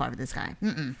driving that far with this guy.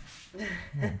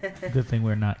 Good thing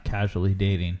we're not casually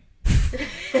dating.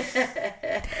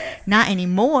 Not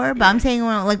anymore, but I'm saying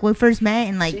when we first met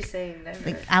and She's saying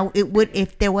never. it would,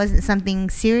 if there wasn't something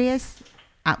serious,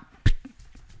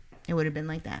 it would have been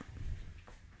like that.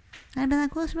 I'd been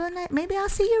like, well, it's really nice. Maybe I'll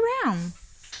see you around.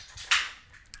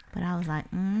 But I was like,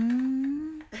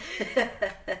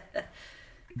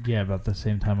 Yeah, about the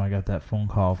same time I got that phone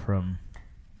call from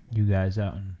you guys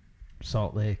out in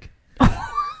Salt Lake. We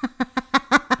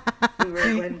were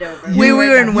in Wendover. We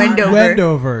were in Wendover.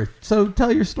 Wendover. So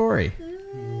tell your story.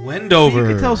 Wendover. You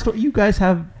can tell a story. You guys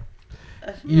have.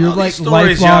 You're All like these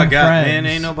stories lifelong y'all got, friends. man.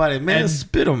 Ain't nobody, man.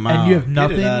 Spit them out. And you have Get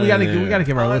nothing. it out We of gotta there.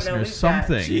 give our no, listeners we've got-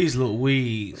 something. Jeez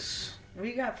Louise.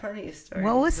 We got plenty of stories.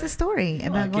 what was the story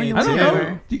about going to I don't Wendover?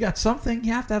 know. You got something.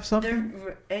 You have to have something.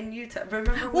 And Utah.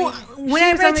 Remember Well, she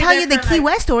whenever was I only tell there you the for, Key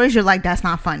West stories, you're like, that's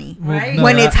not funny. Right?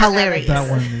 When it's that- hilarious. That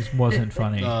one wasn't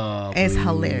funny. It's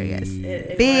hilarious.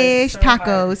 It Fish, was so hard.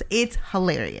 tacos. It's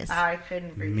hilarious. I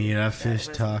couldn't breathe. Mira That fish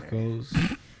was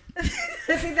tacos.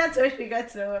 I think that's why she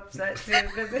got so upset too,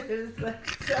 because it was like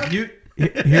so.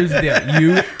 Here's the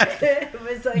deal. It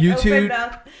was like You open two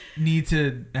mouth. need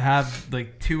to have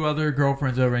like 2 other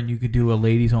girlfriends over, and you could do a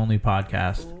ladies only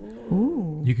podcast.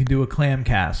 Ooh. You can do a clam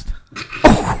cast.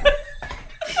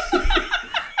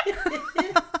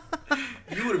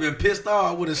 You would have been pissed off.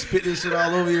 I would have spit this shit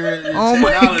all over your Oh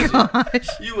my technology. gosh.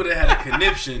 You would have had a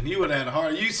conniption. You would have had a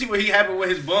heart. You see what he happened with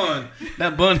his bun?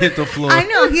 That bun hit the floor. I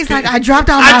know. He's like, I dropped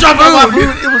all I my dropped all my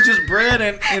food. food. It was just bread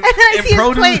and And then I see his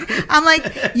produce. plate. I'm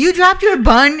like, you dropped your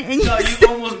bun and No, you you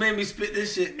almost made me spit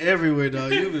this shit everywhere,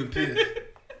 dog. You've been pissed.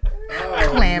 Oh,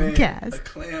 Clam man. cast. A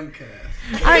clam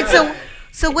cast. All right,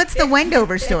 so what's the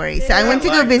Wendover story? So I went to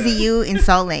go visit you in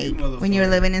Salt Lake when you were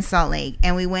living in Salt Lake,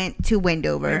 and we went to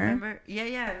Wendover. Remember?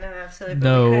 Yeah, no, absolutely. But we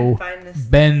No, couldn't find this.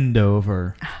 bend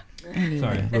over.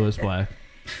 Sorry, Lewis Black.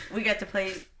 We got to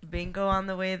play bingo on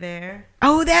the way there.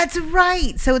 Oh, that's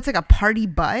right. So it's like a party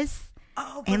bus.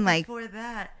 Oh, but and like before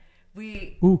that,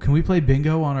 Ooh, can we play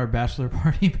bingo on our bachelor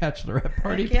party, bachelorette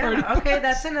party? Yeah, party okay, bus?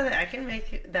 that's another. I can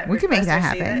make that. We can make that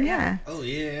request or see happen. Yeah. Oh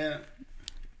yeah.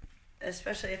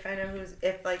 Especially if I know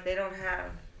if like they don't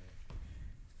have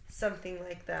something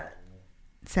like that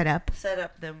set up,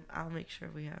 then I'll make sure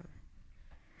we have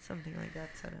something like that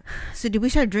set up. So did we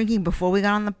start drinking before we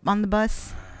got on the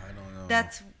bus? I don't know.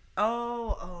 That's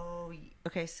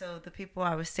okay. So the people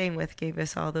I was staying with gave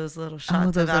us all those little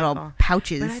shots, those of little alcohol.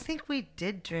 pouches. But I think we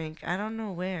did drink. I don't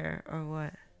know where or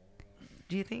what.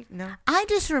 Do you think? No. I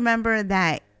just remember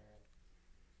that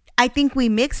I think we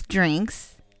mixed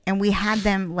drinks and we had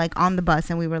them like on the bus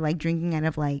and we were like drinking out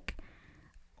of like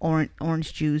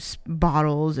orange juice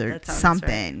bottles or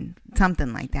something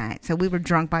like that. So we were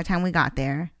drunk by the time we got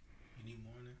there.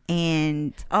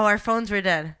 And our phones were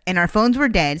dead.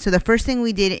 So the first thing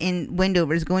we did in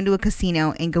Wendover is go into a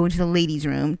casino and go into the ladies'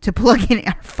 room to plug in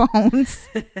our phones.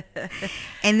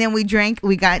 And then we drank.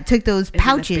 Took those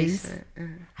pouches.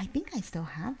 I think I still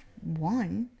have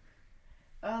one.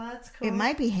 Oh, that's cool. It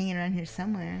might be hanging around here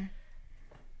somewhere.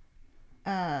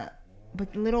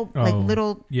 But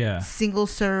little single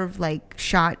serve like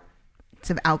shots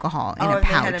of alcohol in a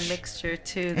pouch. They had a mixture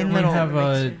too. And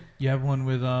you have one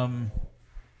with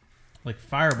like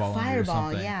Fireball. Or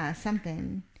something. Yeah,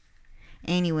 something.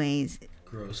 Anyways.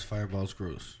 Gross. Fireball's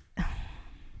gross.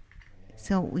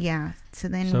 So yeah. So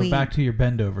then So back to your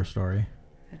bend over story.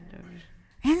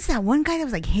 And it's that one guy that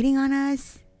was like hitting on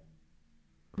us,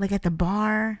 like at the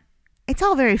bar. It's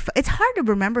all very. It's hard to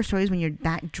remember stories when you're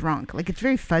that drunk. Like it's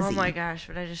very fuzzy. Oh my gosh!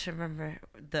 But I just remember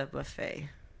the buffet.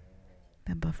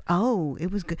 Oh,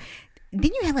 it was good.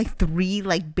 Didn't you have like 3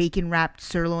 like bacon wrapped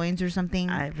sirloins or something?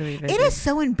 I believe it is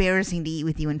so embarrassing to eat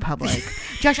with you in public,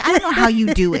 Josh. I don't know how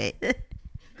you do it.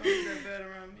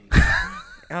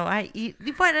 Oh, I eat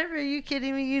whatever. Are you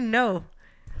kidding me? You know.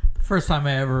 First time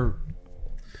I ever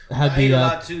had I eat a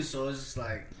lot too, so it's just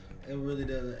like it really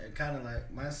doesn't. It kind of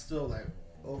like mine still like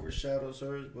overshadows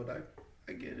hers, but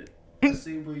I get it. I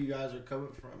see where you guys are coming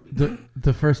from.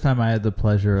 The first time I had the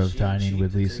pleasure of dining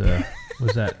with Lisa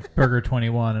was at Burger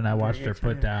 21, and I watched her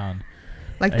put down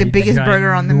like the biggest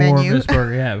burger on the menu.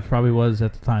 Burger, yeah, it probably was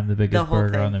at the time the biggest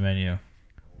burger on the menu.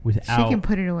 Without she can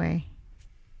put it away,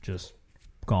 just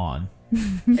gone.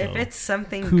 If it's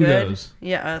something kudos. Good,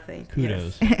 yeah, I think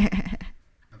kudos. Yes.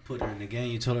 I put her in the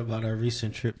game. You told her about our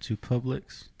recent trip to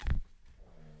Publix.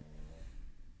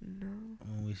 No.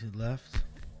 When we left.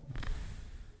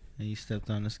 And you stepped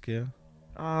on the scale.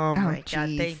 Oh my God!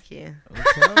 Thank you.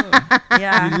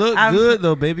 Yeah, you look good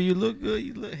though, baby. You look good.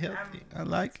 You look healthy. I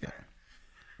like it.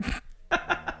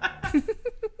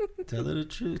 Tell her the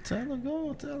truth. Tell her, go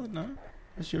on. Tell her, no.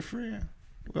 That's your friend.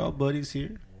 We're all buddies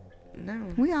here.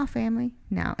 No, we all family.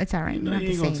 No, it's all right. You know you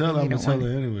ain't gonna tell her. I'm gonna tell her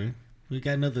anyway. We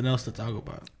got nothing else to talk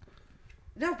about.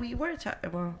 No, we were talking.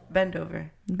 Well, bend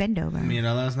over. I mean,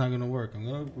 that's not gonna work. I'm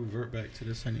gonna revert back to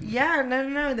this anyway. Yeah,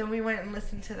 no. Then we went and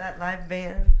listened to that live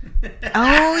band.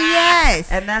 Oh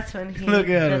yes, and that's when he. Look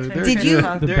at her. Did you?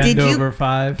 The bend over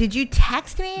 5. Did you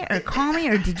text me or call me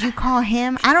or did you call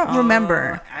him? I don't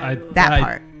remember that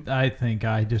part. I think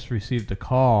I just received a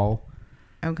call.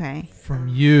 Okay. From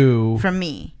you. From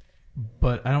me.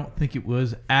 But I don't think it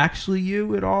was actually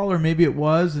you at all, or maybe it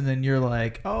was, and then you're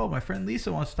like, "Oh, my friend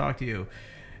Lisa wants to talk to you,"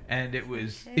 and it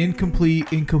was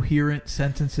incomplete, incoherent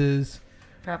sentences.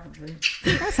 Probably.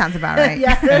 That sounds about right.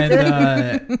 Yeah.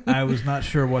 And I was not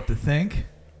sure what to think.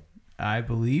 I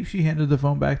believe she handed the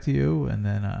phone back to you, and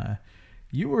then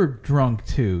you were drunk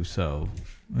too. So,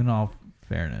 in all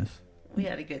fairness, we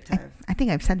had a good time. I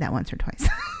think I've said that once or twice.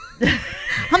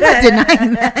 I'm not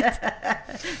denying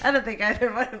that. I don't think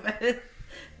either one of us.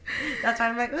 That's why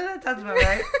I'm like, well, that sounds about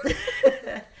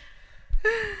right.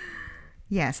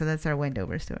 Yeah, so that's our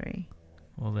Wendover story.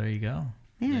 Well, there you go.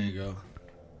 Yeah. There you go.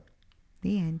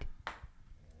 The end.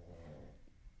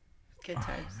 Good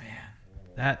times. Oh, man.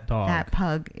 That dog. That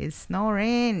pug is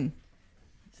snoring.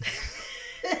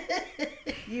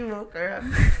 You woke her up.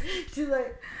 She's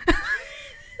like...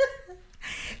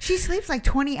 She sleeps like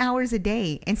 20 hours a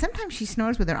day, and sometimes she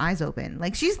snores with her eyes open.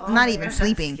 Like she's not even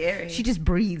sleeping. She just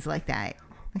breathes like that.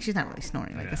 Like she's not really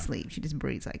snoring like asleep. She just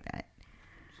breathes like that.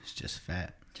 She's just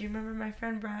fat. Do you remember my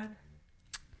friend Brad?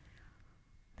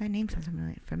 That name sounds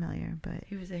familiar, but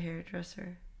he was a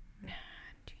hairdresser.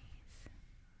 Jeez.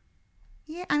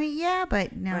 Yeah, I mean, yeah,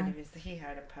 but no. Anyways, he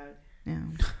had a pug. No.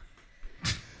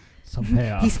 Some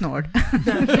payoff. He snored.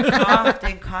 No, he coughed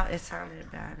and coughed. It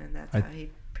sounded bad, and that's how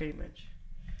he pretty much.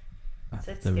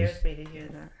 It scares me to hear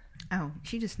that. Oh,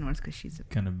 she just snores because she's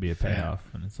gonna be a payoff,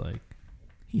 and it's like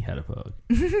he had a pug.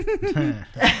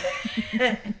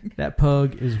 That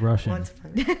pug is Russian. Once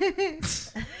upon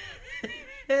it's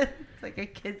like a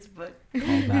kid's book.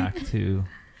 Call back to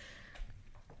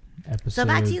episode. So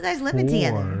back to you guys living 4.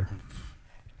 together.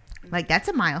 Like that's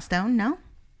a milestone, no?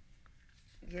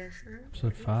 Yes, sir.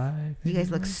 Episode 5. You guys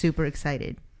look super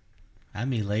excited.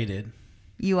 I'm elated.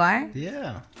 You are?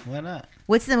 Yeah, why not?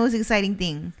 What's the most exciting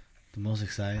thing? The most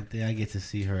exciting thing, I get to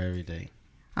see her every day.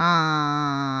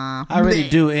 I already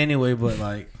do anyway, but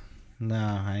like,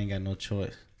 nah, I ain't got no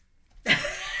choice.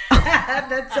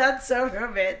 That sounds so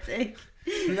romantic.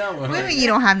 No, What do you mean you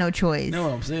don't have no choice? You know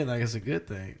what I'm saying? Like, it's a good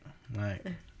thing. Like,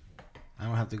 I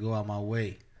don't have to go out my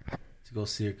way to go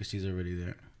see her because she's already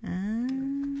there.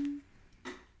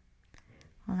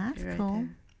 Well, that's You're right cool.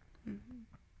 there.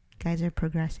 Guys are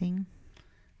progressing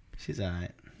She's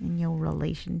alright. in your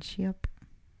relationship.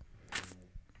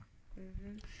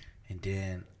 And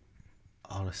then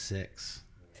all the sex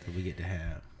that we get to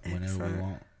have whenever we Excellent.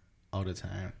 want, all the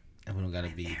time, and we don't gotta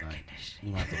be like,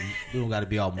 we don't gotta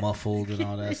be all muffled and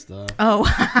all that stuff. Oh.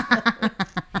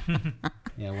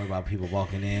 Yeah, what about people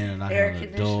walking in and knocking Air on the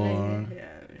door? conditioning. Yeah.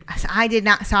 I did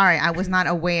not. Sorry, I was not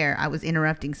aware. I was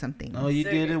interrupting something. No, you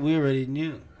did it. We already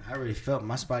knew. I already felt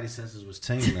my spidey senses was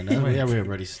tingling. We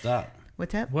already stopped.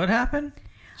 What's up? What happened?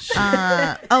 So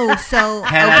Had okay.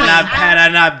 I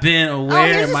not been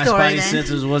aware, here's the my story spidey then.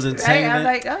 senses wasn't Right? tingling. I'm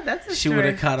like, oh, that's a she would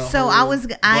have story. caught a So whole I bunch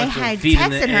of had feet in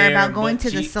the texted her air, about going butt to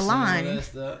the cheeks and all that salon,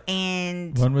 stuff.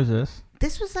 and When was this?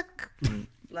 this was like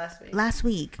Last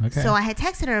week. Okay. So I had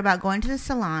texted her about going to the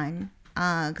salon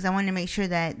because I wanted to make sure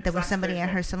that there was somebody at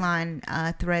her salon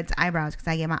threads eyebrows because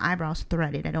I get my eyebrows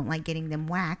threaded. I don't like getting them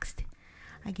waxed.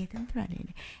 I get them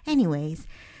threaded. Anyways,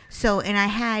 and I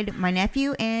had my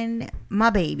nephew and my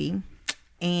baby,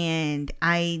 and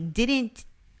I didn't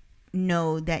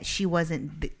know that she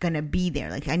wasn't gonna be there.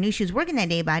 Like I knew she was working that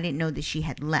day, but I didn't know that she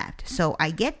had left. So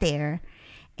I get there,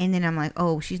 and then I'm like,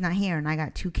 oh, she's not here, and I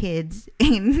got 2 kids,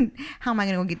 and how am I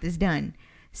gonna go get this done?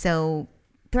 So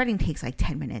threading takes like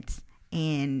 10 minutes,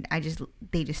 and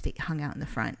they just hung out in the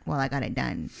front while I got it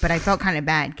done. But I felt kind of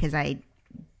bad because I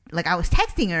was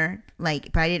texting her,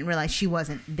 but I didn't realize she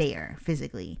wasn't there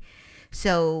physically.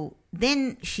 So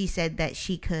then she said that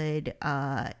she could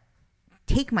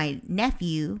take my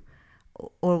nephew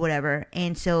or whatever.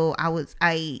 And so I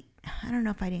don't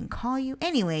know if I didn't call you.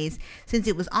 Anyways, since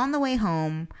it was on the way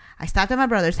home, I stopped at my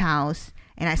brother's house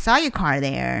and I saw your car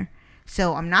there.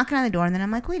 So I'm knocking on the door and then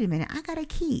I'm like, wait a minute, I got a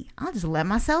key. I'll just let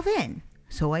myself in.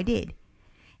 So I did.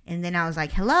 And then I was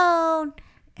like, hello.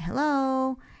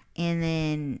 And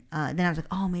then I was like,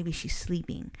 oh, maybe she's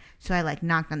sleeping. So I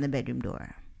knocked on the bedroom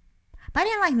door. But I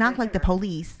didn't knock like the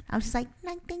police. I was just like,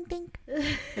 ding, ding, ding.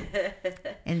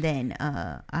 And then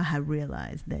I had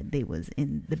realized that they was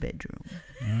in the bedroom.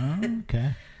 Oh,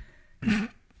 okay.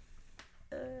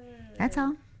 That's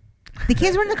all. The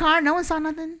kids were in the car. No one saw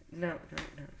nothing. No.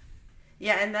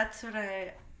 Yeah, and that's what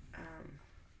I.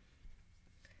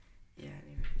 Yeah.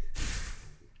 Anyways,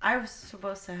 I was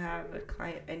supposed to have a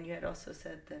client, and you had also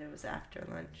said that it was after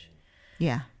lunch.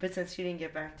 Yeah. But since you didn't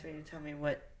get back to me to tell me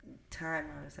what time,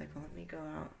 I was like, well, let me go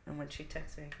out. And when she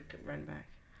texted me, we could run back.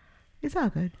 It's all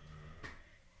good.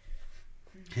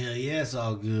 Hell yeah, it's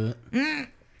all good.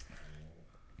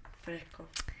 Fresco.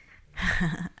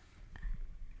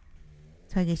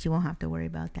 So I guess you won't have to worry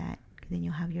about that. 'Cause then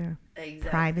you'll have your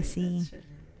privacy.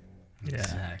 Yeah.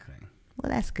 Exactly.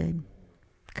 Well, that's good.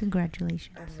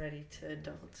 Congratulations. I'm ready to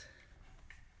adult.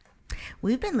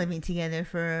 We've been living together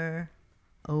for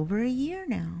over a year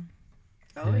now.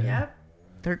 Oh, yeah.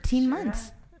 13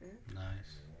 months.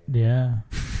 Nice. Yeah.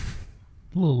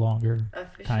 A little longer.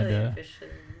 Kinda.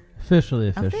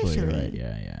 Officially, right?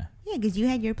 Yeah. Yeah, because you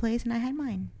had your place and I had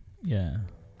mine. Yeah.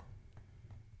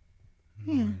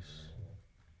 Yeah.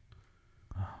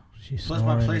 She's Plus, my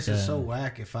snoring place is again. so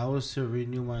whack. If I was to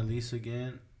renew my lease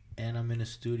again and I'm in a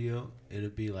studio,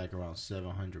 it'd be like around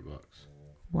 $700.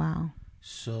 Wow.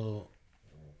 So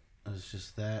it's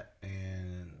just that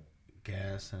and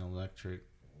gas and electric.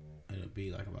 It'll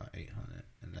be like about $800,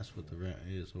 and that's what the rent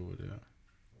is over there.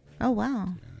 Oh,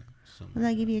 wow. Yeah, Will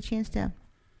that give you a chance to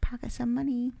pocket some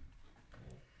money?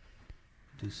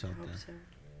 do something. Hope so.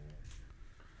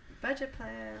 Budget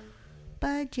plan.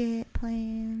 Budget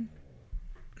plan.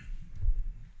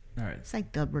 All right. It's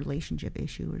like the relationship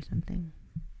issue or something.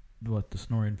 What, the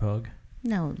snoring pug?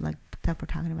 No, like stuff we're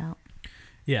talking about.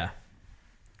 Yeah.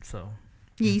 So.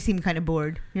 Yeah, you seem kind of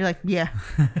bored. You're like, yeah.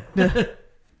 Ugh.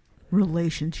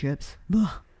 Relationships. Ugh.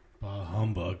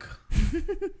 Humbug.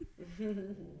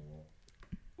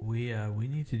 We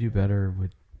need to do better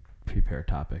with prepare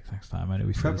topics next time. I know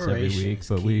we say this every week, Preparation's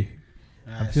but key.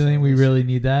 I'm feeling we really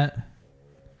need that.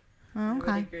 Oh,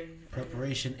 okay.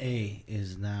 Preparation A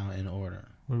is now in order.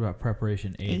 What about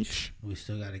preparation H? We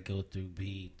still got to go through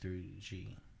B through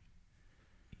G.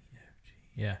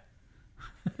 Yeah.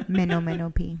 Meno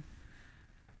P.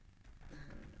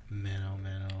 Meno.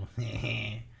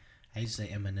 I used to say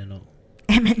Emineno.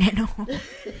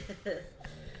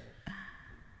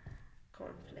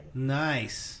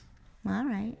 Nice. All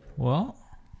right. Well,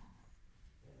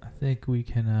 I think we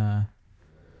can.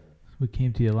 We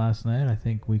came to you last night. I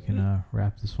think we can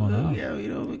wrap this one up. Yeah,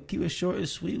 we keep it short and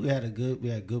sweet. We had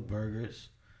good burgers.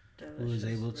 We was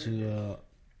able to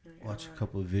watch a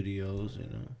couple of videos.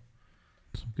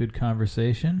 Some good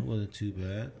conversation. It wasn't too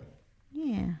bad.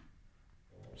 Yeah.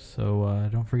 So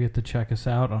don't forget to check us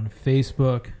out on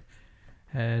Facebook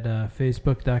at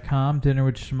facebook.com, Dinner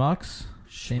with Schmucks.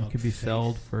 Same could be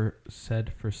said for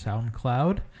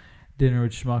SoundCloud. Dinner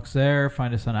with Schmucks there.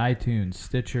 Find us on iTunes,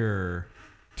 Stitcher,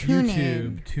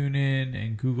 YouTube, TuneIn,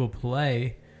 and Google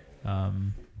Play.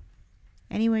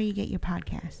 Anywhere you get your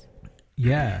podcasts.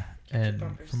 Yeah, and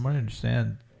from what I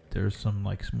understand, there's some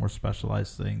more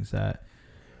specialized things that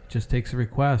just takes a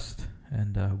request,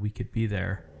 and we could be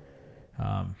there.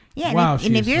 Yeah, wow,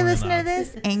 and if you're listening to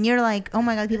this and you're like, oh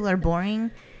my God, people are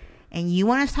boring, and you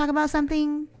want us to talk about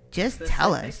something, just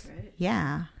tell us. Right?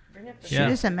 Yeah. Shoot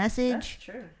us a message. That's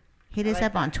true. Hit us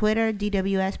up on Twitter,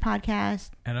 DWS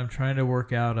Podcast. And I'm trying to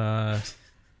work out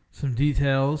some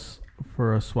details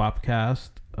for a swapcast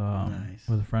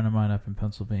with a friend of mine up in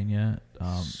Pennsylvania.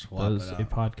 Does a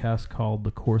podcast called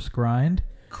The Course Grind.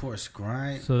 Course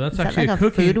Grind. So that's Is actually that like a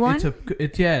cooking. Food one?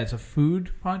 It's a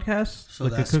food podcast. So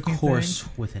like that's a cooking course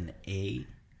thing. with an A.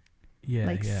 Yeah,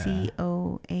 like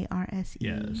COARSE.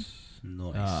 Yes.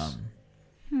 Nice.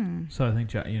 So I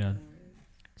think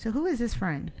So who is this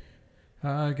friend?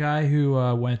 A guy who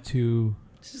went to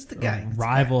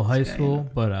rival high school,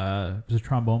 but was a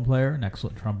trombone player, an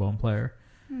excellent trombone player.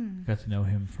 Got to know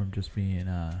him from just being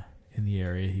in the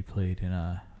area. He played in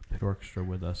a pit orchestra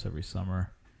with us every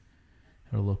summer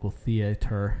at a local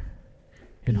theater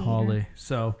in Hawley.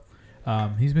 So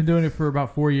he's been doing it for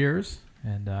about 4 years,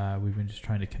 and we've been just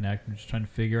trying to connect. We're just trying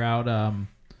to figure out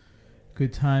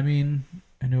good timing.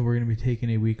 I know we're going to be taking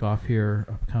a week off here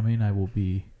upcoming. I will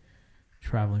be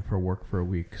traveling for work for a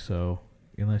week, so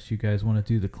unless you guys want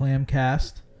to do the clam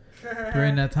cast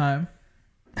during that time,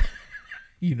 that's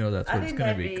what it's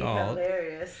going to be called.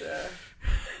 Hilarious.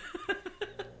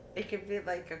 It could be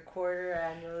like a quarter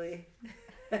annually.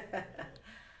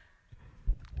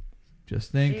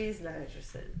 Just think. She's not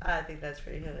interested. I think that's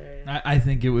pretty hilarious. I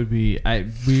think it would be.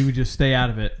 We would just stay out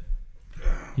of it.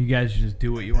 You guys just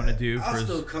do what you want to do. I'll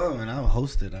still come and I'll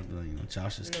host it. I'll be like,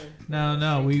 Josh is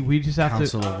No. We just have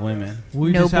Council to. of Women.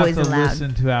 We No just have boys to allowed.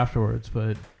 listen to afterwards,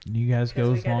 but you guys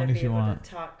go as long as you want.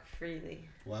 To talk freely.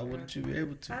 Why wouldn't you be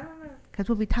able to? I don't know. Because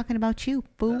we'll be talking about you,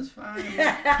 boo. That's fine.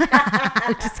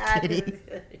 I'm just kidding.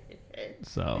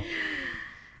 So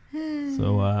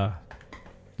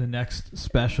the next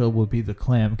special will be the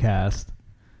clam cast,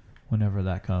 whenever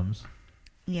that comes.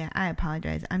 Yeah, I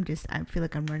apologize. I feel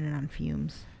like I'm running on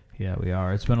fumes. Yeah, we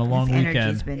are. It's been a long This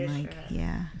energy's weekend. been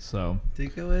yeah. So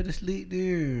take away the sleep,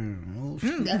 dude.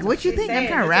 What you think? I'm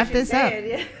trying to wrap this up.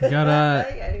 we got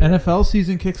NFL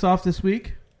season kicks off this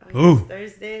week. Ooh.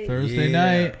 Thursday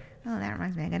night. Oh, that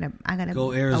reminds me. I gotta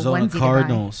go a Arizona onesie to buy.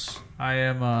 Cardinals. I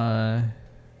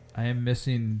am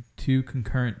missing 2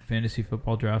 concurrent fantasy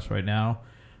football drafts right now,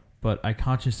 but I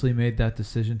consciously made that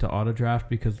decision to auto draft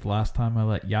because the last time I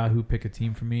let Yahoo pick a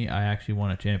team for me, I actually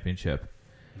won a championship.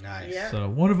 Nice. Yeah. So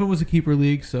one of them was a keeper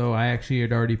league, so I actually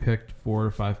had already picked 4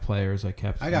 or 5 players. I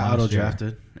kept. I got auto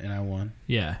drafted and I won.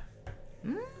 Yeah.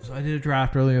 So I did a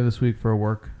draft earlier this week for a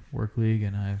work league,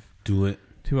 and I've do it.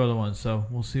 2 other ones. So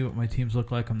we'll see what my teams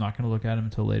look like. I'm not going to look at them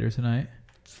until later tonight.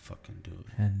 Let's fucking do it.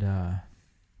 And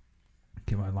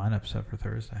get my lineup set for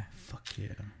Thursday. Fuck yeah.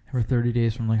 We're 30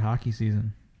 days from hockey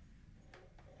season.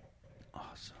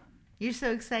 Awesome. You're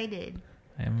so excited.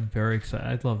 I am very excited.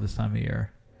 I love this time of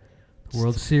year. The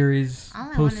World Series, All I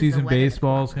want is the postseason weather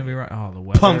baseball is going to be right. Oh, the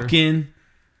weather. Pumpkin.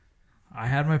 I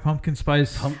had my pumpkin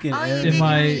spice. Pumpkin. Oh, you in did.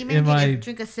 my You made in me my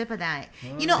drink a sip of that.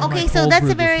 in my Okay, so cold that's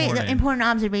brew a very this morning. important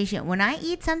observation. When I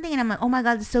eat something and I'm like, oh my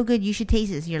God, it's so good, you should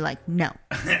taste this. You're like, no.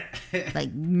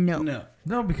 No.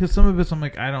 No, because some of it's I'm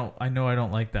like I know I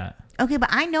don't like that. Okay, but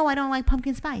I know I don't like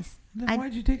pumpkin spice. Then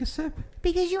why'd you take a sip?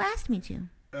 Because you asked me to.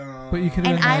 But you could.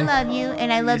 And I love you,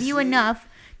 and I love you enough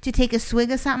to take a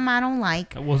swig of something I don't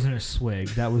like. That wasn't a swig.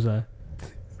 That was a.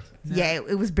 Yeah,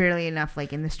 it was barely enough,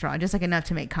 in the straw, just enough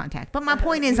to make contact. But my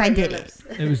point is, I did it.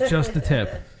 It was just the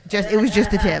tip. It was just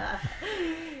the tip.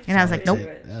 And I was like, nope.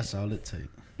 That's all it takes.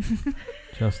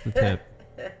 Just the tip.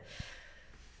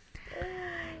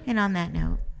 And on that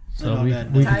note. So we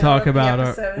can talk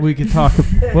about we can talk.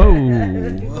 Whoa!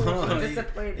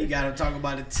 You gotta talk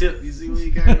about the tip. You see what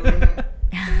you got going on?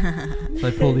 So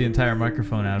I pulled the entire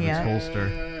microphone out of its holster,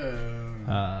 and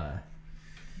I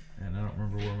don't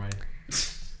remember where my.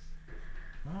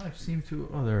 Oh, I seem to.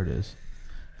 Oh, there it is.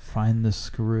 Find the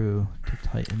screw to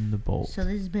tighten the bolt. So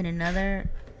this has been another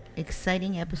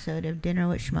exciting episode of Dinner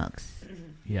with Schmucks.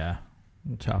 Yeah,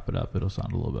 we'll chop it up. It'll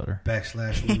sound a little better. /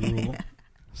 rule.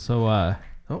 So,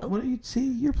 what do you see?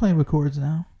 You're playing with chords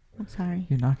now. I'm sorry.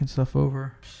 You're knocking stuff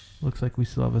over. Looks like we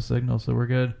still have a signal, so we're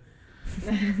good.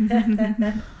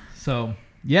 So,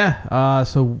 yeah.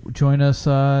 So join us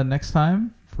next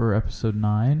time for episode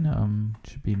 9.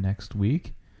 Should be next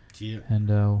week. Yeah.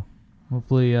 And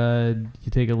hopefully you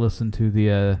take a listen to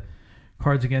the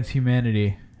Cards Against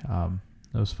Humanity. That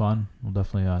was fun. We'll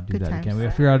definitely do Good that times. again. We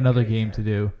have to figure out another game to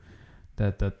do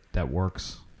that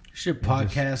works. Should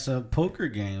podcast a poker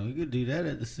game. We could do that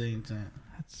at the same time.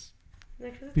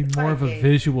 Be more of a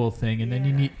visual thing, and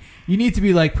then you need to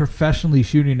be like professionally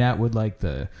shooting that with like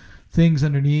the things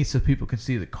underneath so people can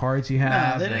see the cards you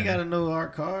have. Nah, they ain't gotta know our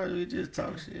cards. We just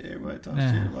talk shit. Everybody talk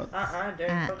shit about this.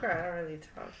 During poker, I don't really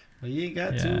talk. Well, you ain't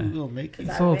got to. We're gonna make it.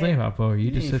 That's the whole thing about poker. You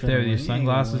just sit there with your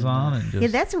sunglasses on and just. Yeah,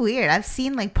 that's weird. I've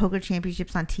seen like poker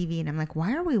championships on TV, and I'm like,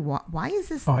 why are we? Why is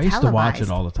this? Oh, I used to watch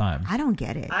it all the time. I don't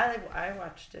get it. I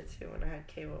watched it too when I had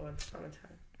cable once upon a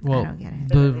time. Well, I don't get it.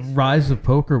 The rise of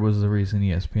poker was the reason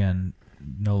ESPN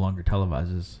no longer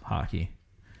televises hockey.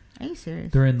 Are you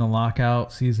serious? During the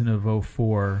lockout season of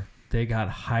 2004, they got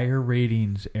higher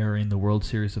ratings airing the World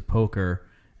Series of Poker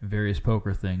and various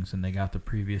poker things, and they got the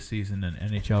previous season and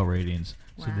NHL ratings,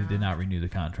 so they did not renew the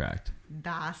contract.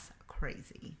 That's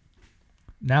crazy.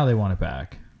 Now they want it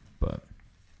back, but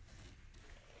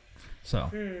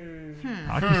so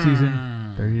hockey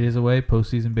season 30 days away,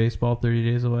 postseason baseball 30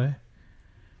 days away,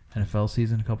 NFL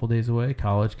season a couple days away,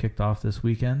 college kicked off this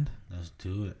weekend. Let's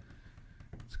do it.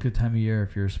 It's a good time of year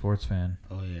if you're a sports fan.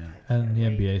 Oh yeah, and the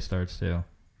NBA starts too.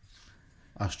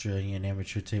 Australian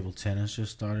amateur table tennis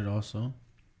just started also.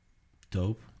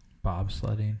 Dope.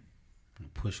 Bobsledding.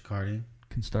 Push karting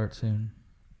Can start soon.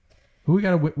 Who we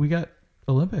got? We got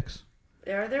Olympics.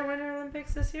 Are there Winter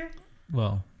Olympics this year?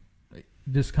 Well,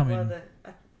 this coming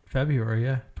February,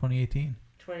 2018.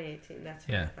 2018. That's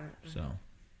yeah. Right. So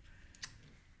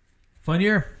fun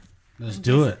year. Let's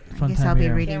do it. I guess I'll be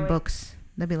reading books.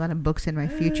 There'll be a lot of books in my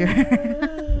future.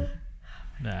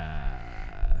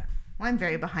 Well, I'm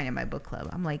very behind in my book club.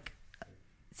 I'm like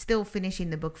still finishing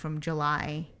the book from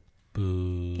July.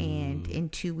 Boo. And in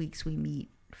 2 weeks we meet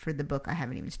for the book I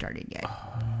haven't even started yet.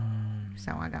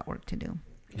 So I got work to do.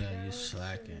 Yeah, you're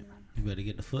slacking. You better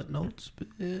get the footnotes.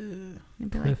 It'd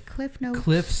be like Cliff Notes.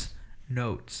 Cliff's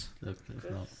Notes. The Cliff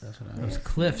Notes. That's what I Those was.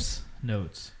 Cliff's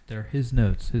Notes. They're his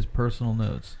notes, his personal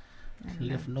notes.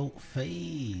 Cliff Note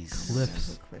phase.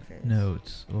 Cliff's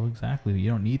Notes. Well, exactly.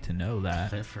 You don't need to know that.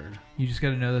 Clifford. You just got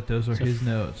to know that those are his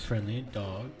notes. Friendly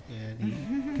dog, and he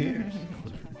cares.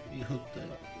 He hooked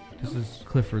up. This is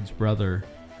Clifford's brother,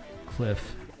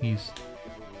 Cliff. He's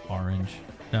orange.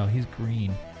 No, he's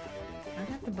green. I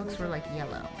thought the books were like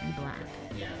yellow and black.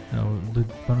 Yeah. No, but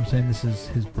I'm saying this is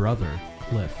his brother,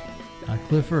 Cliff. Not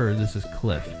Clifford, this is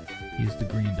Cliff. He's the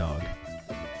green dog.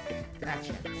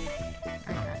 Gotcha.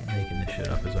 I'm making this shit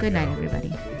up as I go. Good night,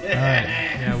 everybody. All right.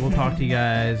 Yeah, we'll talk to you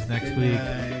guys next week.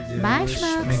 Bye,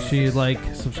 Schmucks. Make sure you like,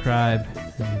 subscribe,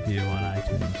 and review on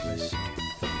iTunes.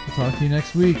 We'll talk to you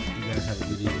next week. You guys have a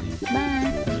good evening.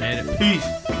 Bye. Later. Peace.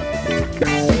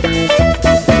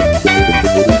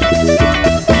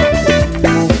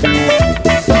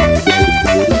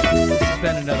 This has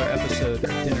been another episode of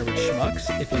Dinner with Schmucks.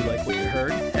 If you like what you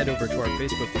heard, head over to our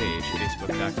Facebook page,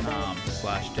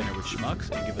 facebook.com/Dinner with Schmucks,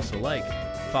 and give us a like.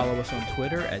 Follow us on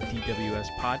Twitter at DWS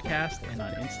Podcast and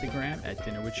on Instagram at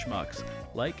Dinner with Schmucks.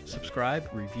 Like, subscribe,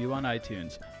 review on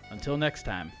iTunes. Until next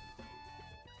time.